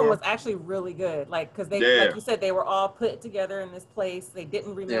second one was actually really good. Like, because they, like you said, they were all put together in this place. They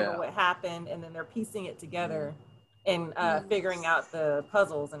didn't remember what happened, and then they're piecing it together and figuring out the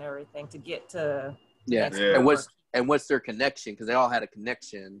puzzles and everything to get to. And what's their connection? Because they all had a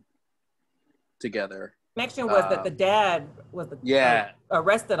connection together. Connection was that the dad was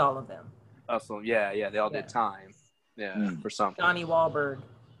arrested all of them. Also, they all did time. For something. Johnny Wahlberg.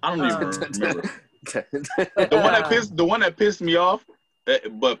 I don't even remember. the one that pissed me off,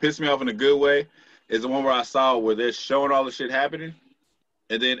 but pissed me off in a good way, is the one where I saw where they're showing all the shit happening,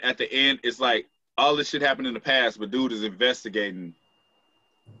 and then at the end it's like all this shit happened in the past, but dude is investigating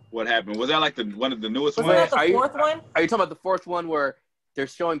what happened. Was that like one of the newest ones? Was that the fourth one? Are you talking about the fourth one where they're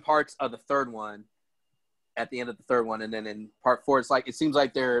showing parts of the third one at the end of the third one, and then in part 4 it's like it seems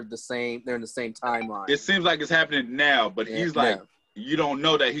like they're in the same timeline. It seems like it's happening now, but he's like you don't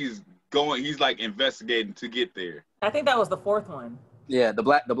know that he's like investigating to get there. I think that was the fourth one. Yeah, the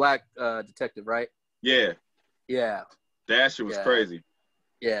black detective, right? Yeah. That shit was crazy.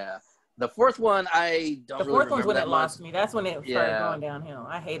 Yeah. The fourth one, I don't The really fourth one's when it lost much. me. That's when it started going downhill.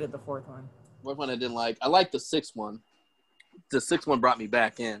 I hated the fourth one. Fourth one I didn't like. I liked the sixth one. The sixth one brought me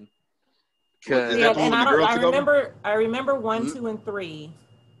back in. And I remember 1, 2, and 3.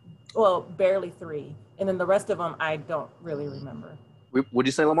 Well, barely 3. And then the rest of them, I don't really remember. What'd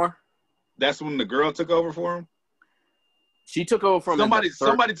you say, Lamar? That's when the girl took over for him? She took over from somebody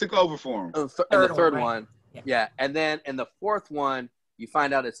took over for him. In the third one. Yeah. And then in the fourth one, you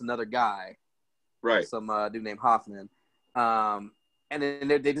find out it's another guy. Right. Some dude named Hoffman. And then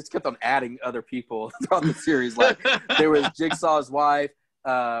they just kept on adding other people throughout the series. Like there was Jigsaw's wife.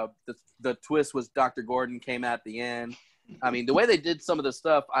 The twist was Dr. Gordon came at the end. I mean, the way they did some of the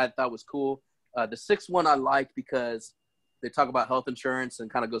stuff I thought was cool. The sixth one I liked because they talk about health insurance and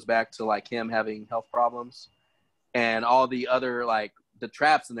kind of goes back to like him having health problems, and all the other like the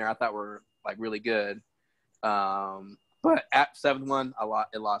traps in there I thought were like really good. But at seventh one,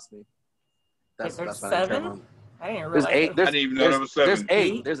 it lost me. That's 7. I didn't realize. I didn't even know there was 7.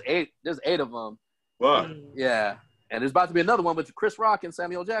 There's 8 of them. What? Yeah, and there's about to be another one with Chris Rock and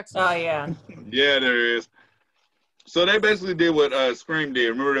Samuel Jackson. Oh yeah. Yeah, there is. So they basically did what Scream did.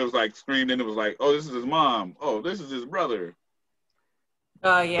 Remember, it was like Scream, and it was like, oh, this is his mom. Oh, this is his brother.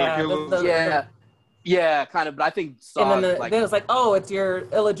 Oh yeah. Yeah, kind of. But I think Saw. And then it was like, oh, it's your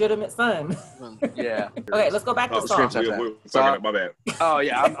illegitimate son. Yeah. Okay, let's go back to Saw. Saw. My bad. Oh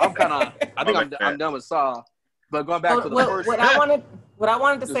yeah, I'm kind of. I think I'm done with Saw. But going back to the first. What I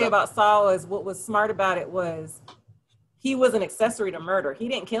wanted to say about Saw is what was smart about it was he was an accessory to murder. He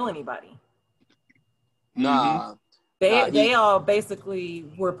didn't kill anybody. Nah. They all basically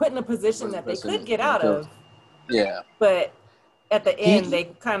were put in a position that they could get out of. Yeah. But at the end, they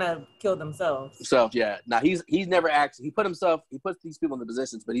kind of killed themselves. So yeah. Now he's never actually he puts these people in the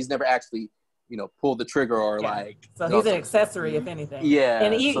positions, but he's never actually, pulled the trigger or like. So he's an accessory, if anything. Yeah.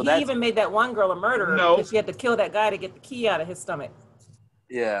 And he even made that one girl a murderer because she had to kill that guy to get the key out of his stomach.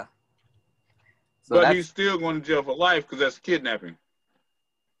 Yeah. So but he's still going to jail for life because that's kidnapping.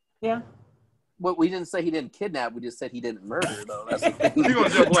 Yeah. Well, we didn't say he didn't kidnap. We just said he didn't murder, though. That's the thing. He's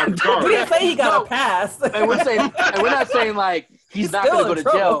going to jail for life. We didn't say he got a pass. And we're not saying like he's not going to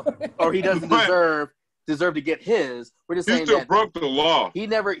go to jail or he doesn't deserve to get his. We're just saying that broke the law. He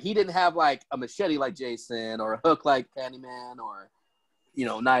didn't have like a machete like Jason or a hook like Candyman or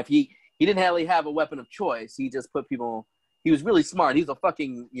knife. He didn't really have a weapon of choice. He just put people. He was really smart. He's a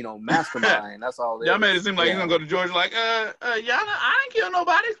fucking, mastermind. That's all. Y'all made it seem like he's gonna go to Georgia. Like, I ain't kill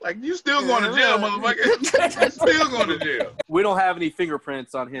nobody. Like, you still going to jail, motherfucker. Still going to jail. We don't have any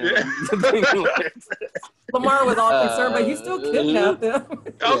fingerprints on him. Yeah. Lamar was all concerned, but he still kidnapped him.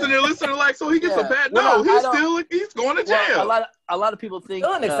 I was in there listening, like, so he gets a bad. No, he's going to jail. Well, a lot of people think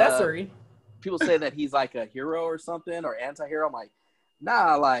still an accessory. People say that he's like a hero or something or anti-hero. I'm like,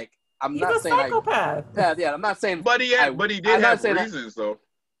 nah, like. He's not saying psychopath. Yeah, I'm not saying. But he did have reasons, though.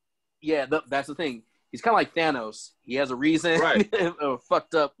 Yeah, that's the thing. He's kind of like Thanos. He has a reason, right? In a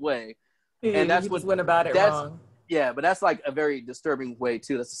fucked up way, and that's what went about it wrong. Yeah, but that's like a very disturbing way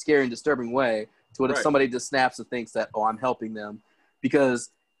too. That's a scary and disturbing way to if somebody just snaps and thinks that I'm helping them, because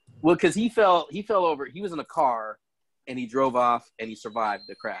he fell over. He was in a car, and he drove off, and he survived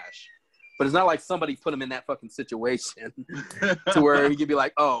the crash. But it's not like somebody put him in that fucking situation to where he could be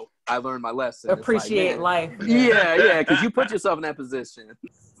like, oh, I learned my lesson. Appreciate life. Yeah, because you put yourself in that position.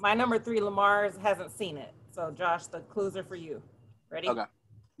 My number 3, Lamar hasn't seen it. So, Josh, the clues are for you. Ready? Okay.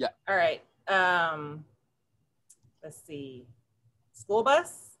 Yeah. All right. Let's see. School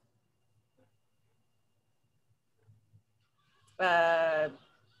bus.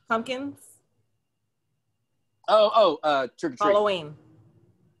 Pumpkins. Trick or treat. Halloween.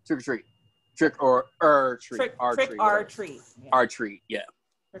 Trick or treat. Trick or treat. Trick or treat. Our treat, yeah.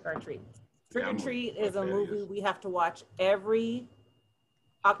 Trick or treat. Trick or treat is a movie we have to watch every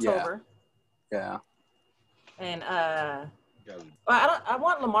October. Yeah. And I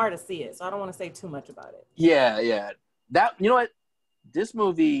want Lamar to see it, so I don't want to say too much about it. Yeah. That, you know what? This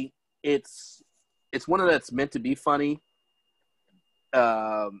movie, it's one of that's meant to be funny,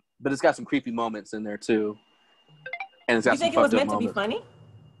 but it's got some creepy moments in there too. And it's got you think it was meant to be funny?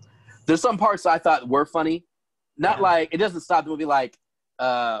 There's some parts I thought were funny. Not like, it doesn't stop the movie like,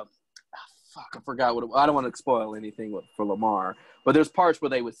 I forgot I don't want to spoil anything for Lamar, but there's parts where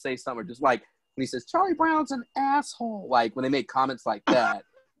they would say something just like, when he says, Charlie Brown's an asshole, like when they make comments like that,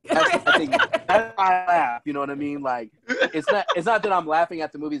 I think that's why I laugh, you know what I mean? Like, it's not that I'm laughing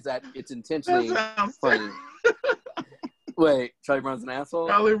at the movies, that it's intentionally funny. Wait, Charlie Brown's an asshole?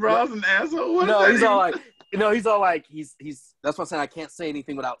 Charlie Brown's an asshole? What no, he's all like, he's all like, he's. That's what I'm saying. I can't say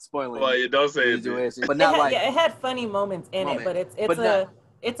anything without spoiling. Well, you don't say it. But not it had funny moments in it, but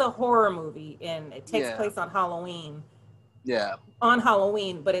it's a horror movie, and it takes place on Halloween. Yeah. On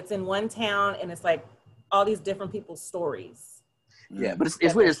Halloween, but it's in one town, and it's like all these different people's stories. Yeah, but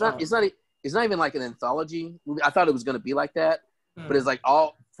it's weird. It's not even like an anthology movie. I thought it was going to be like that, but it's like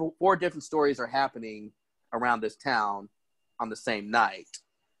all 4 different stories are happening around this town on the same night,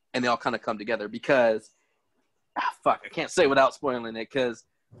 and they all kind of come together because. I can't say without spoiling it because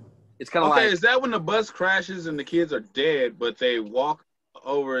it's kind of like. Okay, is that when the bus crashes and the kids are dead, but they walk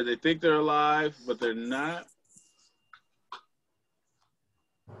over, they think they're alive, but they're not?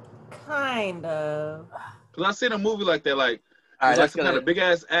 Kind of. Because I've seen a movie like that, like, it's like some kind of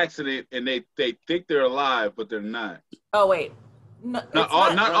big-ass accident, and they think they're alive, but they're not. Oh, wait. No, not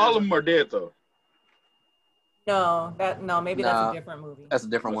all of them are dead, though. Maybe that's a different movie. That's a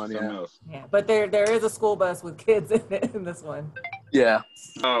different one, yeah. Yeah, but there is a school bus with kids in it in this one. Yeah.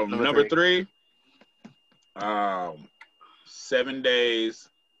 Number 3. 7 Days.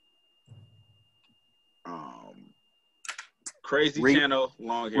 Crazy Channel,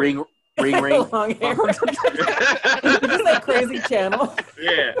 long hair. Ring. Long hair. Did you say Crazy Channel?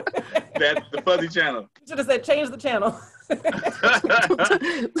 Yeah. the fuzzy channel. You should have said change the channel.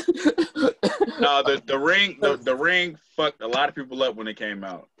 No, the ring fucked a lot of people up when it came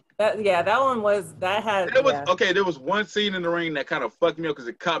out. That one was there was one scene in The Ring that kind of fucked me up because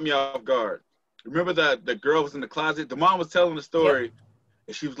it caught me off guard. Remember the girl was in the closet? The mom was telling the story. Yep.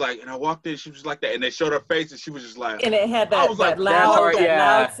 And she was like, and I walked in, she was like that, and they showed her face, and she was just like, and it had that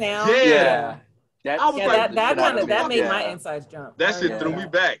loud sound. Yeah. That made my insides jump. That shit threw me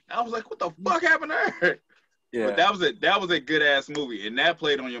back. I was like, what the fuck happened there? Yeah. But that was a good ass movie, and that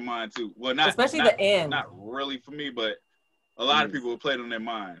played on your mind too. Well, especially the end. Not really for me, but a lot of people played on their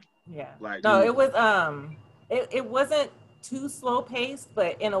mind. Yeah. It was it wasn't too slow paced,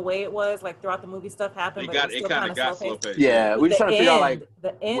 but in a way it was like throughout the movie stuff happened. It kind of got slow paced. Yeah, we just trying to figure out like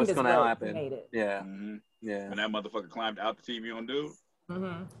the end what's going to happen. Made it. Yeah. Mm-hmm. Yeah. When that motherfucker climbed out the TV on dude.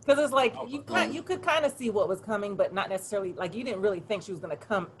 Because it's like you could kind of see what was coming, but not necessarily like you didn't really think she was going to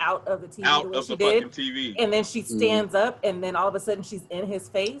come out of the TV out of the fucking TV, and then she stands up, and then all of a sudden she's in his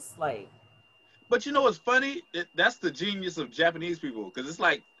face, like. But you know what's funny? That's the genius of Japanese people, because it's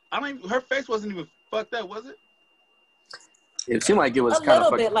like her face wasn't even fucked up, was it? It seemed like it was a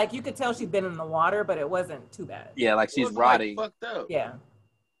little bit. Like you could tell she'd been in the water, but it wasn't too bad. Yeah, like she's rotting. Like, fucked up. Yeah.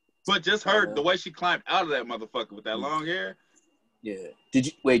 But just the way she climbed out of that motherfucker with that long hair. Yeah. Did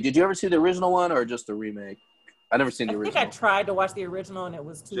you ever see the original one or just the remake? I never seen the original. I think I tried to watch the original and it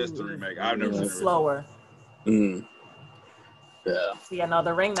was too just the remake. I've never seen it. Slower. Mm. Yeah. Yeah, no,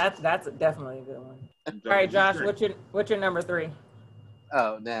 The Ring. That's definitely a good one. All right, Josh, what's your number 3?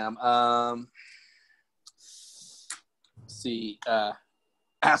 Oh damn. See,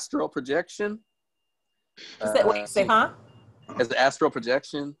 astral projection. Say huh? As the astral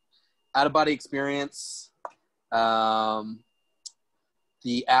projection, out of body experience,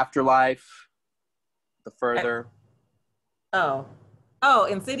 the afterlife, the further. Oh,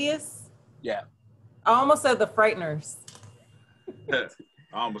 Insidious. Yeah. I almost said The Frighteners. I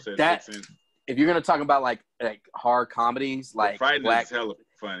almost said that. If you're gonna talk about like horror comedies, like Frighteners is hella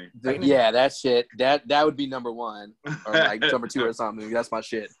funny. Yeah, that shit. That would be number 1 or like number 2 or something. That's my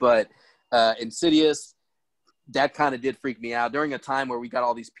shit. But Insidious, that kind of did freak me out during a time where we got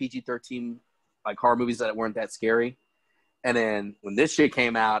all these PG-13 like horror movies that weren't that scary. And then when this shit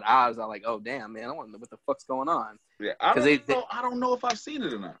came out, I was like, "Oh damn, man! I want to know what the fuck's going on." Yeah, I don't know if I've seen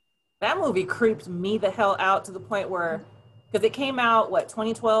it or not. That movie creeped me the hell out to the point where, because it came out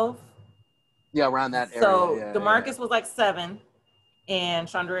 2012. Yeah, around that area. So DeMarcus was like 7, and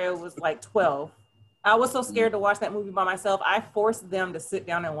Chandrea was like 12. I was so scared to watch that movie by myself. I forced them to sit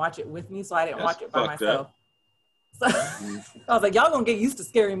down and watch it with me, so I didn't watch it by myself. So I was like, "Y'all gonna get used to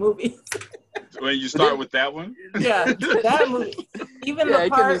scary movies." When you start with that one? Yeah, that movie. Even the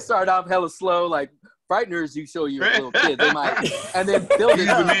part... can start off hella slow, like Frighteners, you show your little kids, they might, and then build it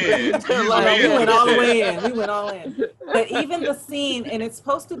up. We went all the way in. We went all in. But even the scene, and it's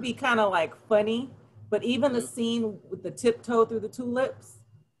supposed to be kind of like funny, but even the scene with the tiptoe through the tulips,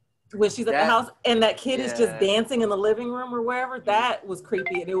 when she's at the house, and that kid is just dancing in the living room or wherever, that was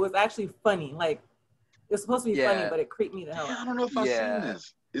creepy, and it was actually funny. Like, it was supposed to be funny, but it creeped me the hell out. I don't know if I've seen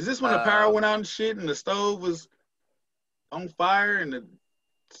this. Is this when the power went out and shit, and the stove was on fire, and the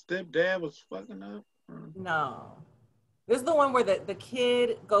stepdad was fucking up? No. This is the one where the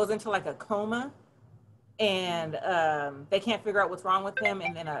kid goes into like a coma, and they can't figure out what's wrong with him,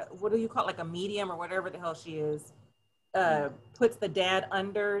 and then what do you call it, like a medium or whatever the hell she is, puts the dad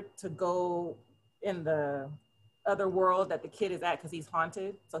under to go in the other world that the kid is at because he's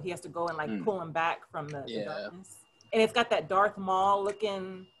haunted, so he has to go and like pull him back from the darkness. And it's got that Darth Maul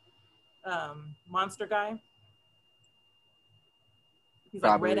looking monster guy. He's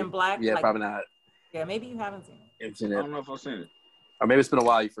probably, like red and black. Yeah, like, probably not. Yeah, maybe you haven't seen it. I don't know if I've seen it. Or maybe it's been a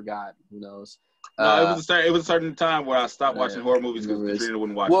while, you forgot. Who knows? No, it was a certain time where I stopped watching horror movies because Katrina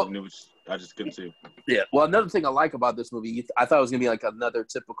wouldn't watch it, and I just couldn't see it. Yeah. Well, another thing I like about this movie, I thought it was gonna be like another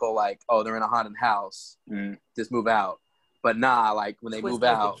typical like, oh, they're in a haunted house, just move out. But nah, like when they move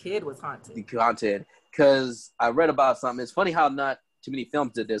out, the kid was haunted. Because I read about something. It's funny how not too many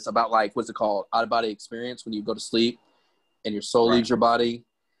films did this about like, what's it called? Out-of-body experience, when you go to sleep and your soul leaves your body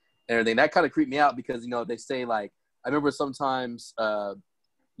and everything. That kind of creeped me out because, they say like, I remember sometimes,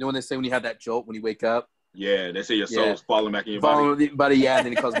 when they say when you have that jolt when you wake up. Yeah, they say your soul's falling back in your body. And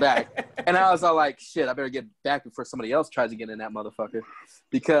then it comes back. And I was all like, shit, I better get back before somebody else tries to get in that motherfucker.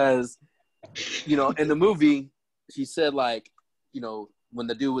 Because, in the movie, she said like, when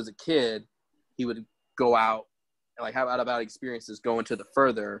the dude was a kid, he would go out and like have out-of-body experiences, go into the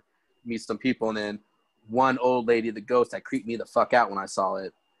further, meet some people, and then one old lady, the ghost that creeped me the fuck out when I saw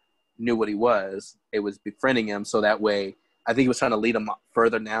it, knew what he was. It was befriending him, so that way I think he was trying to lead him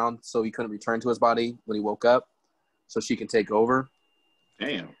further down so he couldn't return to his body when he woke up, so she can take over.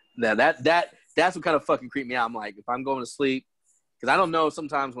 Damn. Now that's what kind of fucking creeped me out. I'm like, if I'm going to sleep, because I don't know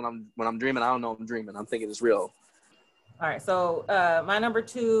sometimes when I'm dreaming, I don't know I'm dreaming. I'm thinking it's real. All right, so my number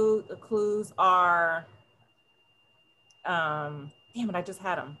 2 clues are, damn it, I just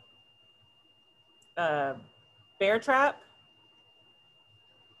had them. Bear trap,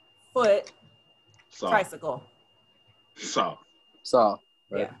 foot, tricycle. Saw.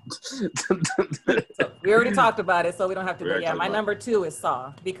 Right. Yeah. So we already talked about it, so we don't have to go. Yeah, my number 2 is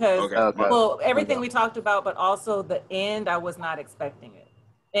Saw, because well, everything we talked about, but also the end, I was not expecting it.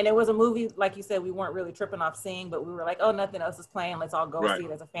 And it was a movie, like you said, we weren't really tripping off seeing, but we were like, oh, nothing else is playing. Let's all go see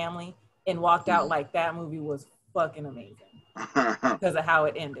it as a family. And walked out like that movie was fucking amazing because of how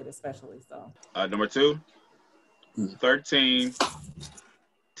it ended, especially. So number 2, 13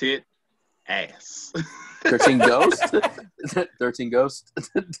 tit ass. 13 ghost? 13 ghost?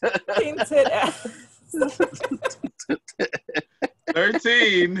 13 tit ass.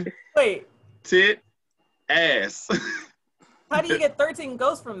 13 Wait. Tit ass. How do you get 13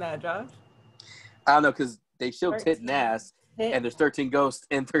 ghosts from that, Josh? I don't know, because they show tit and ass, and there's 13 ghosts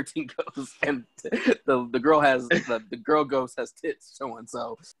and 13 ghosts, and the girl ghost has tits showing.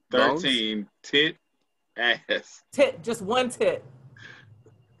 So 13 tit ass. Tit, just one tit.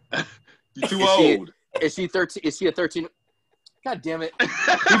 You're too old. Is she 13? Is she a 13? God damn it!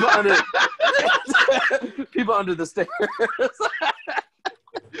 People under the stairs.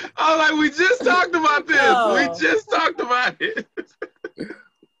 Oh, like we just talked about this. Oh. We just talked about it.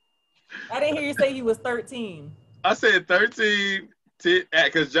 I didn't hear you say he was 13. I said 13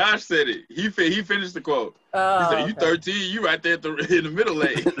 because Josh said it. He finished the quote. He said, "You 13, you right there in the middle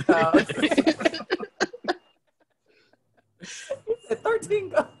lane." He said 13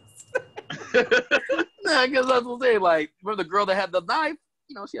 ghosts. Nah, because I was gonna say, like, remember the girl that had the knife?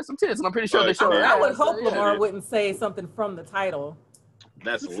 You know, she had some tits, and I'm pretty sure they showed her. I would hope Lamar wouldn't say something from the title.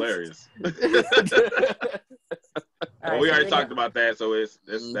 That's hilarious. Well, we already talked about that, so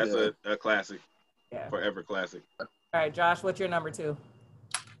that's a classic, forever classic. All right, Josh, what's your number 2?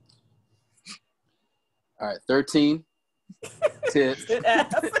 All right, 13. Tits.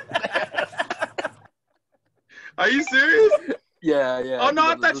 Are you serious? Yeah. Oh no,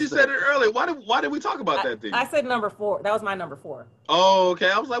 I thought you said it earlier. Why did we talk about that thing? I said number 4. That was my number 4. Oh,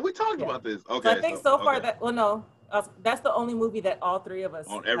 okay. I was like, we talked about this. Okay. So I think so far that that's the only movie that all 3 of us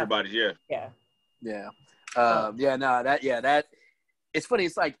on everybody. Yeah. That it's funny.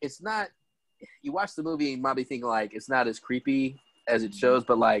 It's like, it's not, you watch the movie and you might be thinking like it's not as creepy as it shows,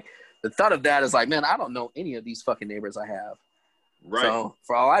 but like the thought of that is like, man, I don't know any of these fucking neighbors I have. Right. So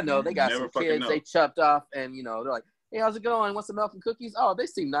for all I know, they got some kids they chopped off, and you know, they're like, hey, how's it going? Want some milk and cookies? Oh, they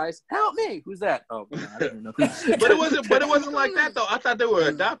seem nice. Help me. Who's that? Oh, no, I didn't know. But it wasn't like that though. I thought they were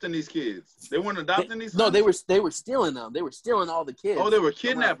adopting these kids. They weren't adopting these kids? No, they were stealing them. They were stealing all the kids. Oh, they were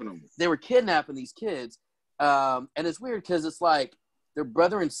kidnapping them. They were kidnapping these kids. And it's weird because it's like their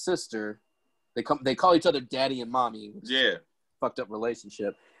brother and sister, they call each other daddy and mommy. Yeah. Fucked up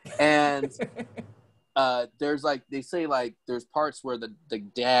relationship. And there's like, they say like there's parts where the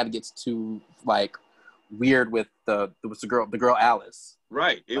dad gets too like weird with the girl Alice.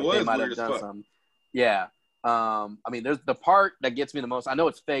 Right. It was weird as fuck. Something. Yeah. I mean, there's the part that gets me the most. I know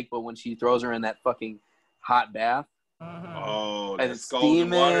it's fake, but when she throws her in that fucking hot bath. Oh, and it's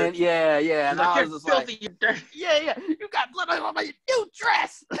steaming. Yeah. And I was just filthy, like, dirty. Yeah. You got blood on my new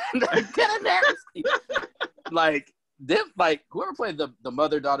dress. Get in there. Like them, like whoever played the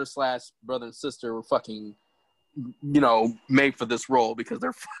mother, daughter / brother and sister were fucking, you know, made for this role because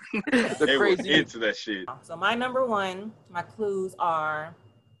they're they crazy were into that shit. So my number 1, my clues are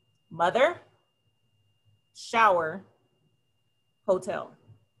mother, shower, hotel.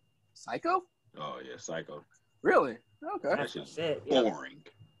 Psycho? Oh yeah, Psycho. Really? Okay. That's just shit. Boring.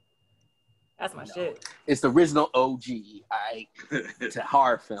 That's my shit. It's the original OG, to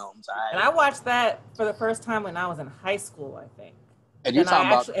horror films. And I watched that for the first time when I was in high school, I think. And you're talking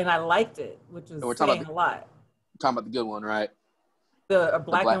about, and I liked it, which is saying a lot. Talking about the good one, right? The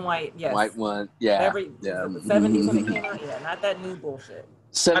black and white, yes. White one, yeah. The 70s when it came out, yeah, not that new bullshit.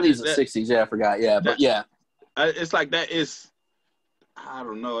 70s and 60s, yeah, I forgot, yeah, but yeah. It's like that is, I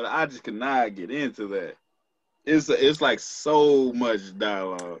don't know, I just could not get into that. It's like so much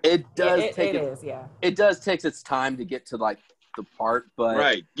dialogue. It does It does take its time to get to like the part,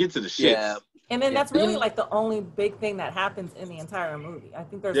 but get to the shit. Yeah. And then that's really like the only big thing that happens in the entire movie. I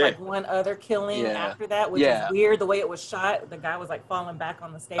think there's like one other killing after that, which is weird. The way it was shot, the guy was like falling back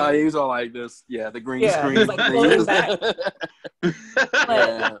on the stage. Oh, he was all like this. Yeah, the green screen. He was like floating back.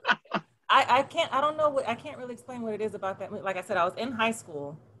 But I can't really explain what it is about that movie. Like I said, I was in high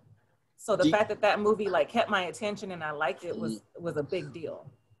school. So the fact that movie like kept my attention and I liked it was a big deal.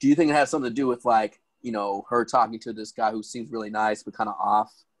 Do you think it has something to do with like, you know, her talking to this guy who seems really nice but kind of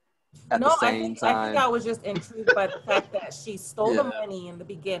off at the same time? I think I was just intrigued by the fact that she stole the money in the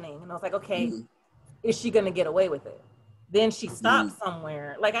beginning. And I was like, okay, is she going to get away with it? Then she stopped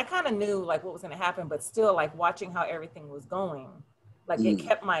somewhere. Like I kind of knew like what was going to happen, but still like watching how everything was going, like it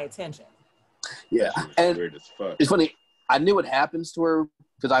kept my attention. Yeah. And weird as fuck. It's funny. I knew what happens to her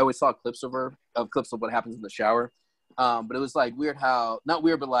because I always saw clips of what happens in the shower. But it was like weird how, not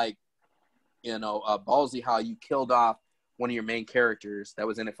weird, but like, you know, ballsy how you killed off one of your main characters that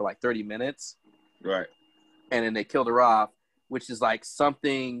was in it for like 30 minutes. Right. And then they killed her off, which is like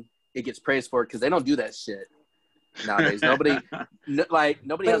something it gets praised for because they don't do that shit nowadays. Nobody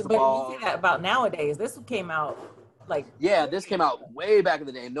has the ball. You see that about nowadays. This came out like. Yeah, this came out way back in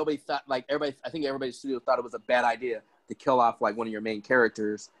the day. And nobody thought, like everybody, I think everybody in the studio thought it was a bad idea to kill off like one of your main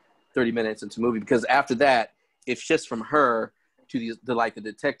characters 30 minutes into the movie. Because after that, it's just from her to the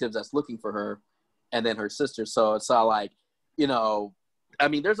detectives that's looking for her and then her sister. So it's all like, you know, I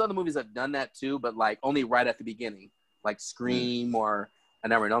mean, there's other movies that have done that too, but like only right at the beginning, like Scream or A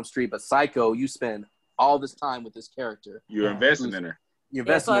Nightmare on Elm Street. But Psycho, you spend all this time with this character. You're investing in her. You're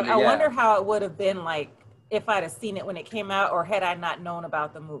investing in her, I wonder how it would have been like if I'd have seen it when it came out or had I not known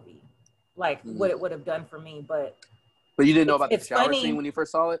about the movie, like what it would have done for me. But you didn't know about the shower scene when you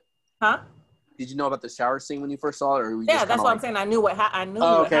first saw it? Huh? Did you know about the shower scene when you first saw it, or were you that's what I'm saying. I knew what happened to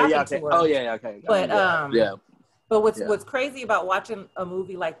her. Oh yeah, okay. But But what's crazy about watching a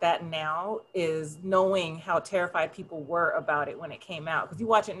movie like that now is knowing how terrified people were about it when it came out. Because you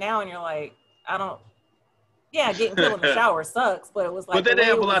watch it now and you're like, getting killed in the shower sucks, but it was like. But they didn't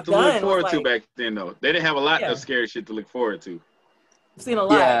have a lot to look forward to back then, though. They didn't have a lot of scary shit to look forward to. I've seen a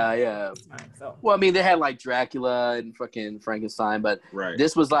lot. Yeah. So. Well, I mean, they had like Dracula and fucking Frankenstein, but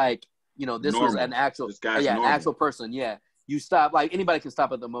this was like. You know, this was an actual, an actual person. Yeah, you stop like anybody can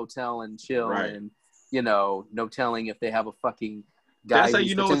stop at the motel and chill, and you know, no telling if they have a fucking guy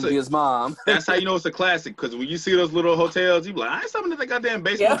who's pretending to be his mom. That's how you know it's a classic because when you see those little hotels, you be like, I ain't stopping at that goddamn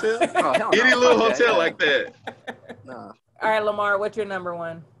basement hotel. Any little hotel like that. No. All right, Lamar, what's your number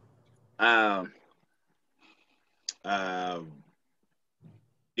one?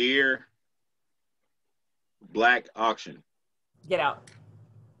 Deer Black Auction. Get Out.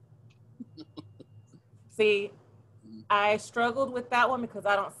 See, I struggled with that one because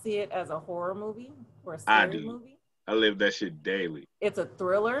I don't see it as a horror movie or a scary movie. I live that shit daily. It's a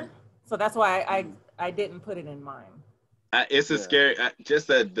thriller, so that's why I didn't put it in mine. It's a scary, just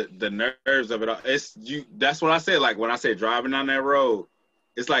the nerves of it all. It's you. That's what I said. Like when I say driving on that road,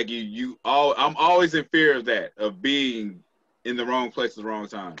 it's like I'm always in fear of that, of being in the wrong place at the wrong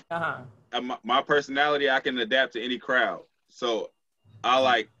time. My personality, I can adapt to any crowd, so I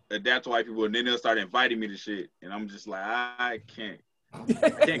like. Adapt to white people, and then they'll start inviting me to shit, and I'm just like, I can't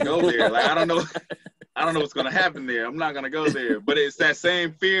go there. Like I don't know what's gonna happen there. I'm not gonna go there. But it's that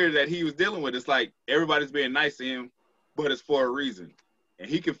same fear that he was dealing with. It's like everybody's being nice to him, but it's for a reason, and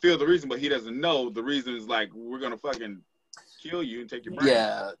he can feel the reason, but he doesn't know the reason is like we're gonna fucking kill you and take your brain.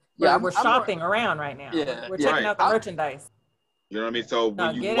 Yeah. We're shopping around right now. Yeah, we're checking out the merchandise. You know what I mean? So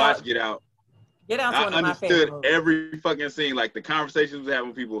when you watch Get Out. I understood every fucking scene, like the conversations we have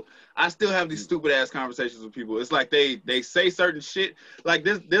with people. I still have these stupid ass conversations with people. It's like they say certain shit. Like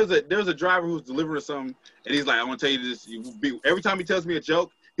there's a driver who's delivering something, and he's like, I want to tell you this. Every time he tells me a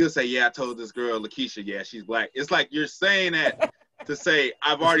joke, he'll say, yeah, I told this girl Lakeisha, yeah, she's black. It's like you're saying that to say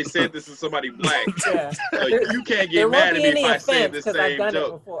I've already said this to somebody black. So you can't get mad at me if I say the same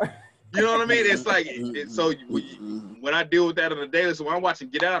joke. You know what I mean? It's like so when I deal with that on a daily, so when I'm watching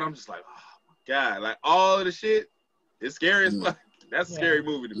Get Out, I'm just like, God, like all of the shit, it's scary as fuck. That's a scary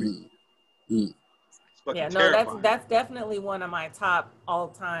movie to me. That's definitely one of my top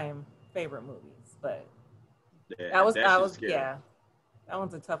all-time favorite movies. But that one's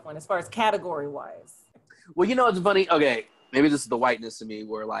a tough one as far as category-wise. Well, you know what's funny? Okay, maybe this is the whiteness in me,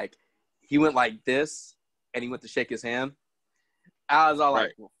 where like he went like this, and he went to shake his hand. I was all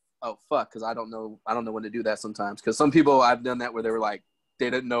like, oh fuck, because I don't know when to do that sometimes. Because some people I've done that where they were like,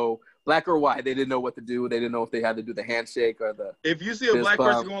 they didn't know. Black or white, they didn't know what to do. They didn't know if they had to do the handshake or the. If you see a black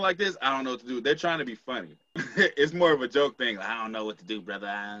person going like this, I don't know what to do. They're trying to be funny. It's more of a joke thing. Like, I don't know what to do, brother.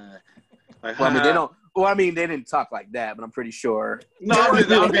 Like, well, I mean, they don't. Well, I mean, they didn't talk like that, but I'm pretty sure. No,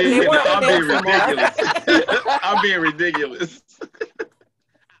 I'm being ridiculous. I'm being ridiculous.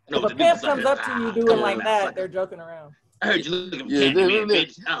 If a pimp comes up to you doing like that, they're joking around. I heard you looking for Candyman,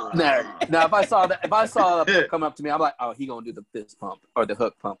 bitch. Now, if I saw that come up to me, I'm like, oh, he gonna do the fist pump or the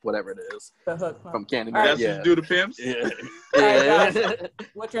hook pump, whatever it is. The hook pump from Candyman. Right. That's what you do the pimps. Yeah. Right,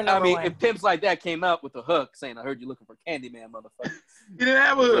 what's your number one? If pimps like that came up with a hook saying, "I heard you looking for Candyman, motherfucker." He didn't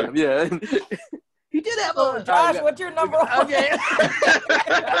have a hook. Yeah. He did have a hook. Josh, what's your number one? Okay.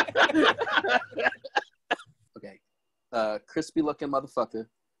 Okay. Crispy looking motherfucker.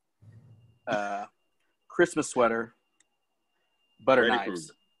 Christmas sweater. Butter Freddy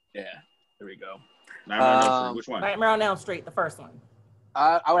knives. Krueger. Yeah. There we go. Nightmare on Elm Street. Which one? Nightmare on Elm Street, the first one.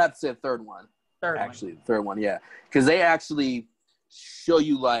 I would have to say the third one. The third one, yeah. Because they actually show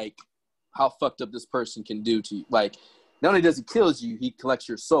you, like, how fucked up this person can do to you. Like, not only does he kill you, he collects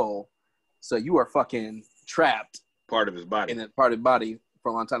your soul. So you are fucking trapped. Part of his body. In a part of his body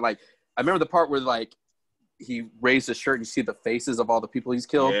for a long time. Like, I remember the part where, like, he raised his shirt and you see the faces of all the people he's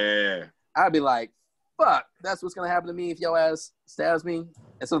killed. Yeah. I'd be like, fuck, that's what's going to happen to me if your ass stabs me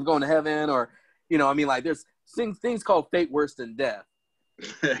instead of going to heaven. Or, you know, I mean, like, there's things called fate worse than death.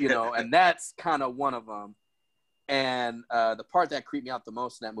 You know, and that's kind of one of them. And the part that creeped me out the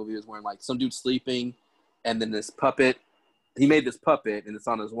most in that movie was when, like, some dude sleeping and then this puppet, he made this puppet and it's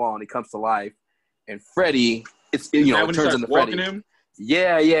on his wall and he comes to life. And Freddy, it turns into Freddy. Him?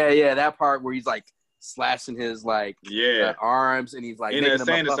 Yeah. That part where he's, like, slashing his, like, arms and he's, like, in an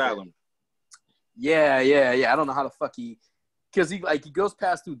insane asylum. Yeah. I don't know how the fuck because he goes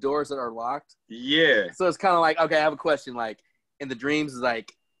past through doors that are locked. Yeah. So it's kind of like, okay, I have a question. Like, in the dreams,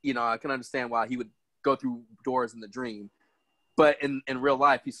 like, you know, I can understand why he would go through doors in the dream. But in real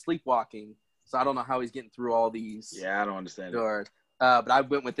life, he's sleepwalking. So I don't know how he's getting through all these I don't understand doors. But I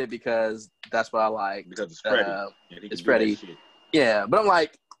went with it because that's what I like. Because it's Freddy. It's Freddy. Yeah, but I'm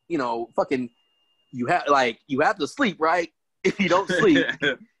like, you know, fucking, you have to sleep, right? If you don't sleep,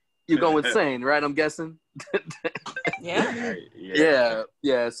 you go insane, right? I'm guessing. Yeah.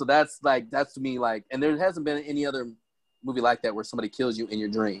 So that's to me, like, and there hasn't been any other movie like that where somebody kills you in your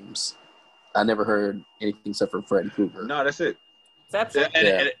dreams. I never heard anything except for Freddy Krueger. No, that's it. Inception.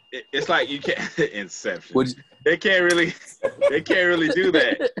 And it's like you can't Inception. They can't really do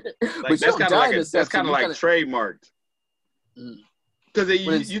that. Like, that's kind of like trademarked.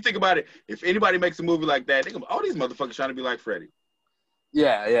 Because you think about it, if anybody makes a movie like that, all these motherfuckers trying to be like Freddy.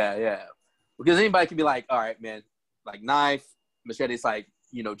 Yeah. Because anybody can be like, all right, man, like knife, machete's like,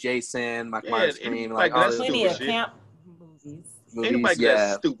 you know, Jason, Mike Myers, Scream, like all this plenty of camp movies. Anybody can do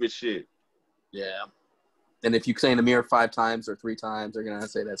that stupid shit. Yeah. And if you say in the mirror 5 times or 3 times, they're gonna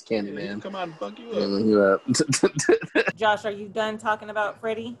say that's Candyman. Come out and fuck you up. Josh, are you done talking about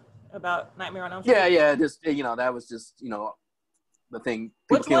Freddy? About Nightmare on Elm Street? Yeah. Just, you know, that was just, you know, the thing.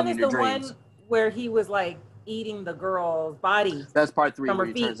 Which one is the one where he was like eating the girl's body? That's part 3 where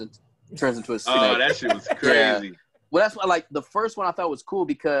he turns into a snake. Oh, that shit was crazy. Yeah. Well, that's why, like, the first one I thought was cool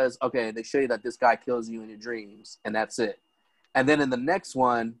because, okay, they show you that this guy kills you in your dreams, and that's it. And then in the next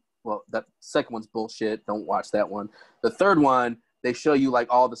one, well, that second one's bullshit. Don't watch that one. The third one, they show you, like,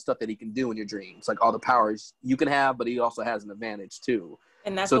 all the stuff that he can do in your dreams, like all the powers you can have, but he also has an advantage, too.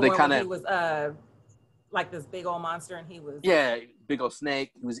 And that's so the one where he was, like, this big old monster, and he was... Yeah, big old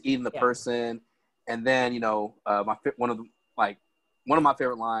snake. He was eating the person. And then, you know, one of my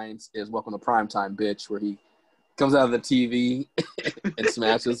favorite lines is "Welcome to Primetime, bitch," where he comes out of the TV and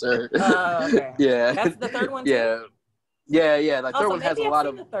smashes her. Okay. Yeah. That's the third one, too? Yeah. The third one has a lot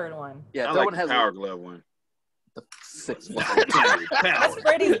of... the third one. Yeah, I like the Power Glove one. The 6th one. That's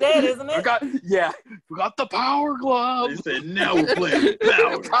Freddy's dead, isn't it? Forgot the Power Glove. They said, now we're playing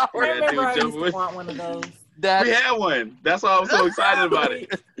Power. I remember I used to want one of those. We had one. That's why I'm so excited about it.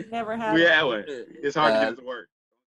 Never had We had one. It's hard to get it to work.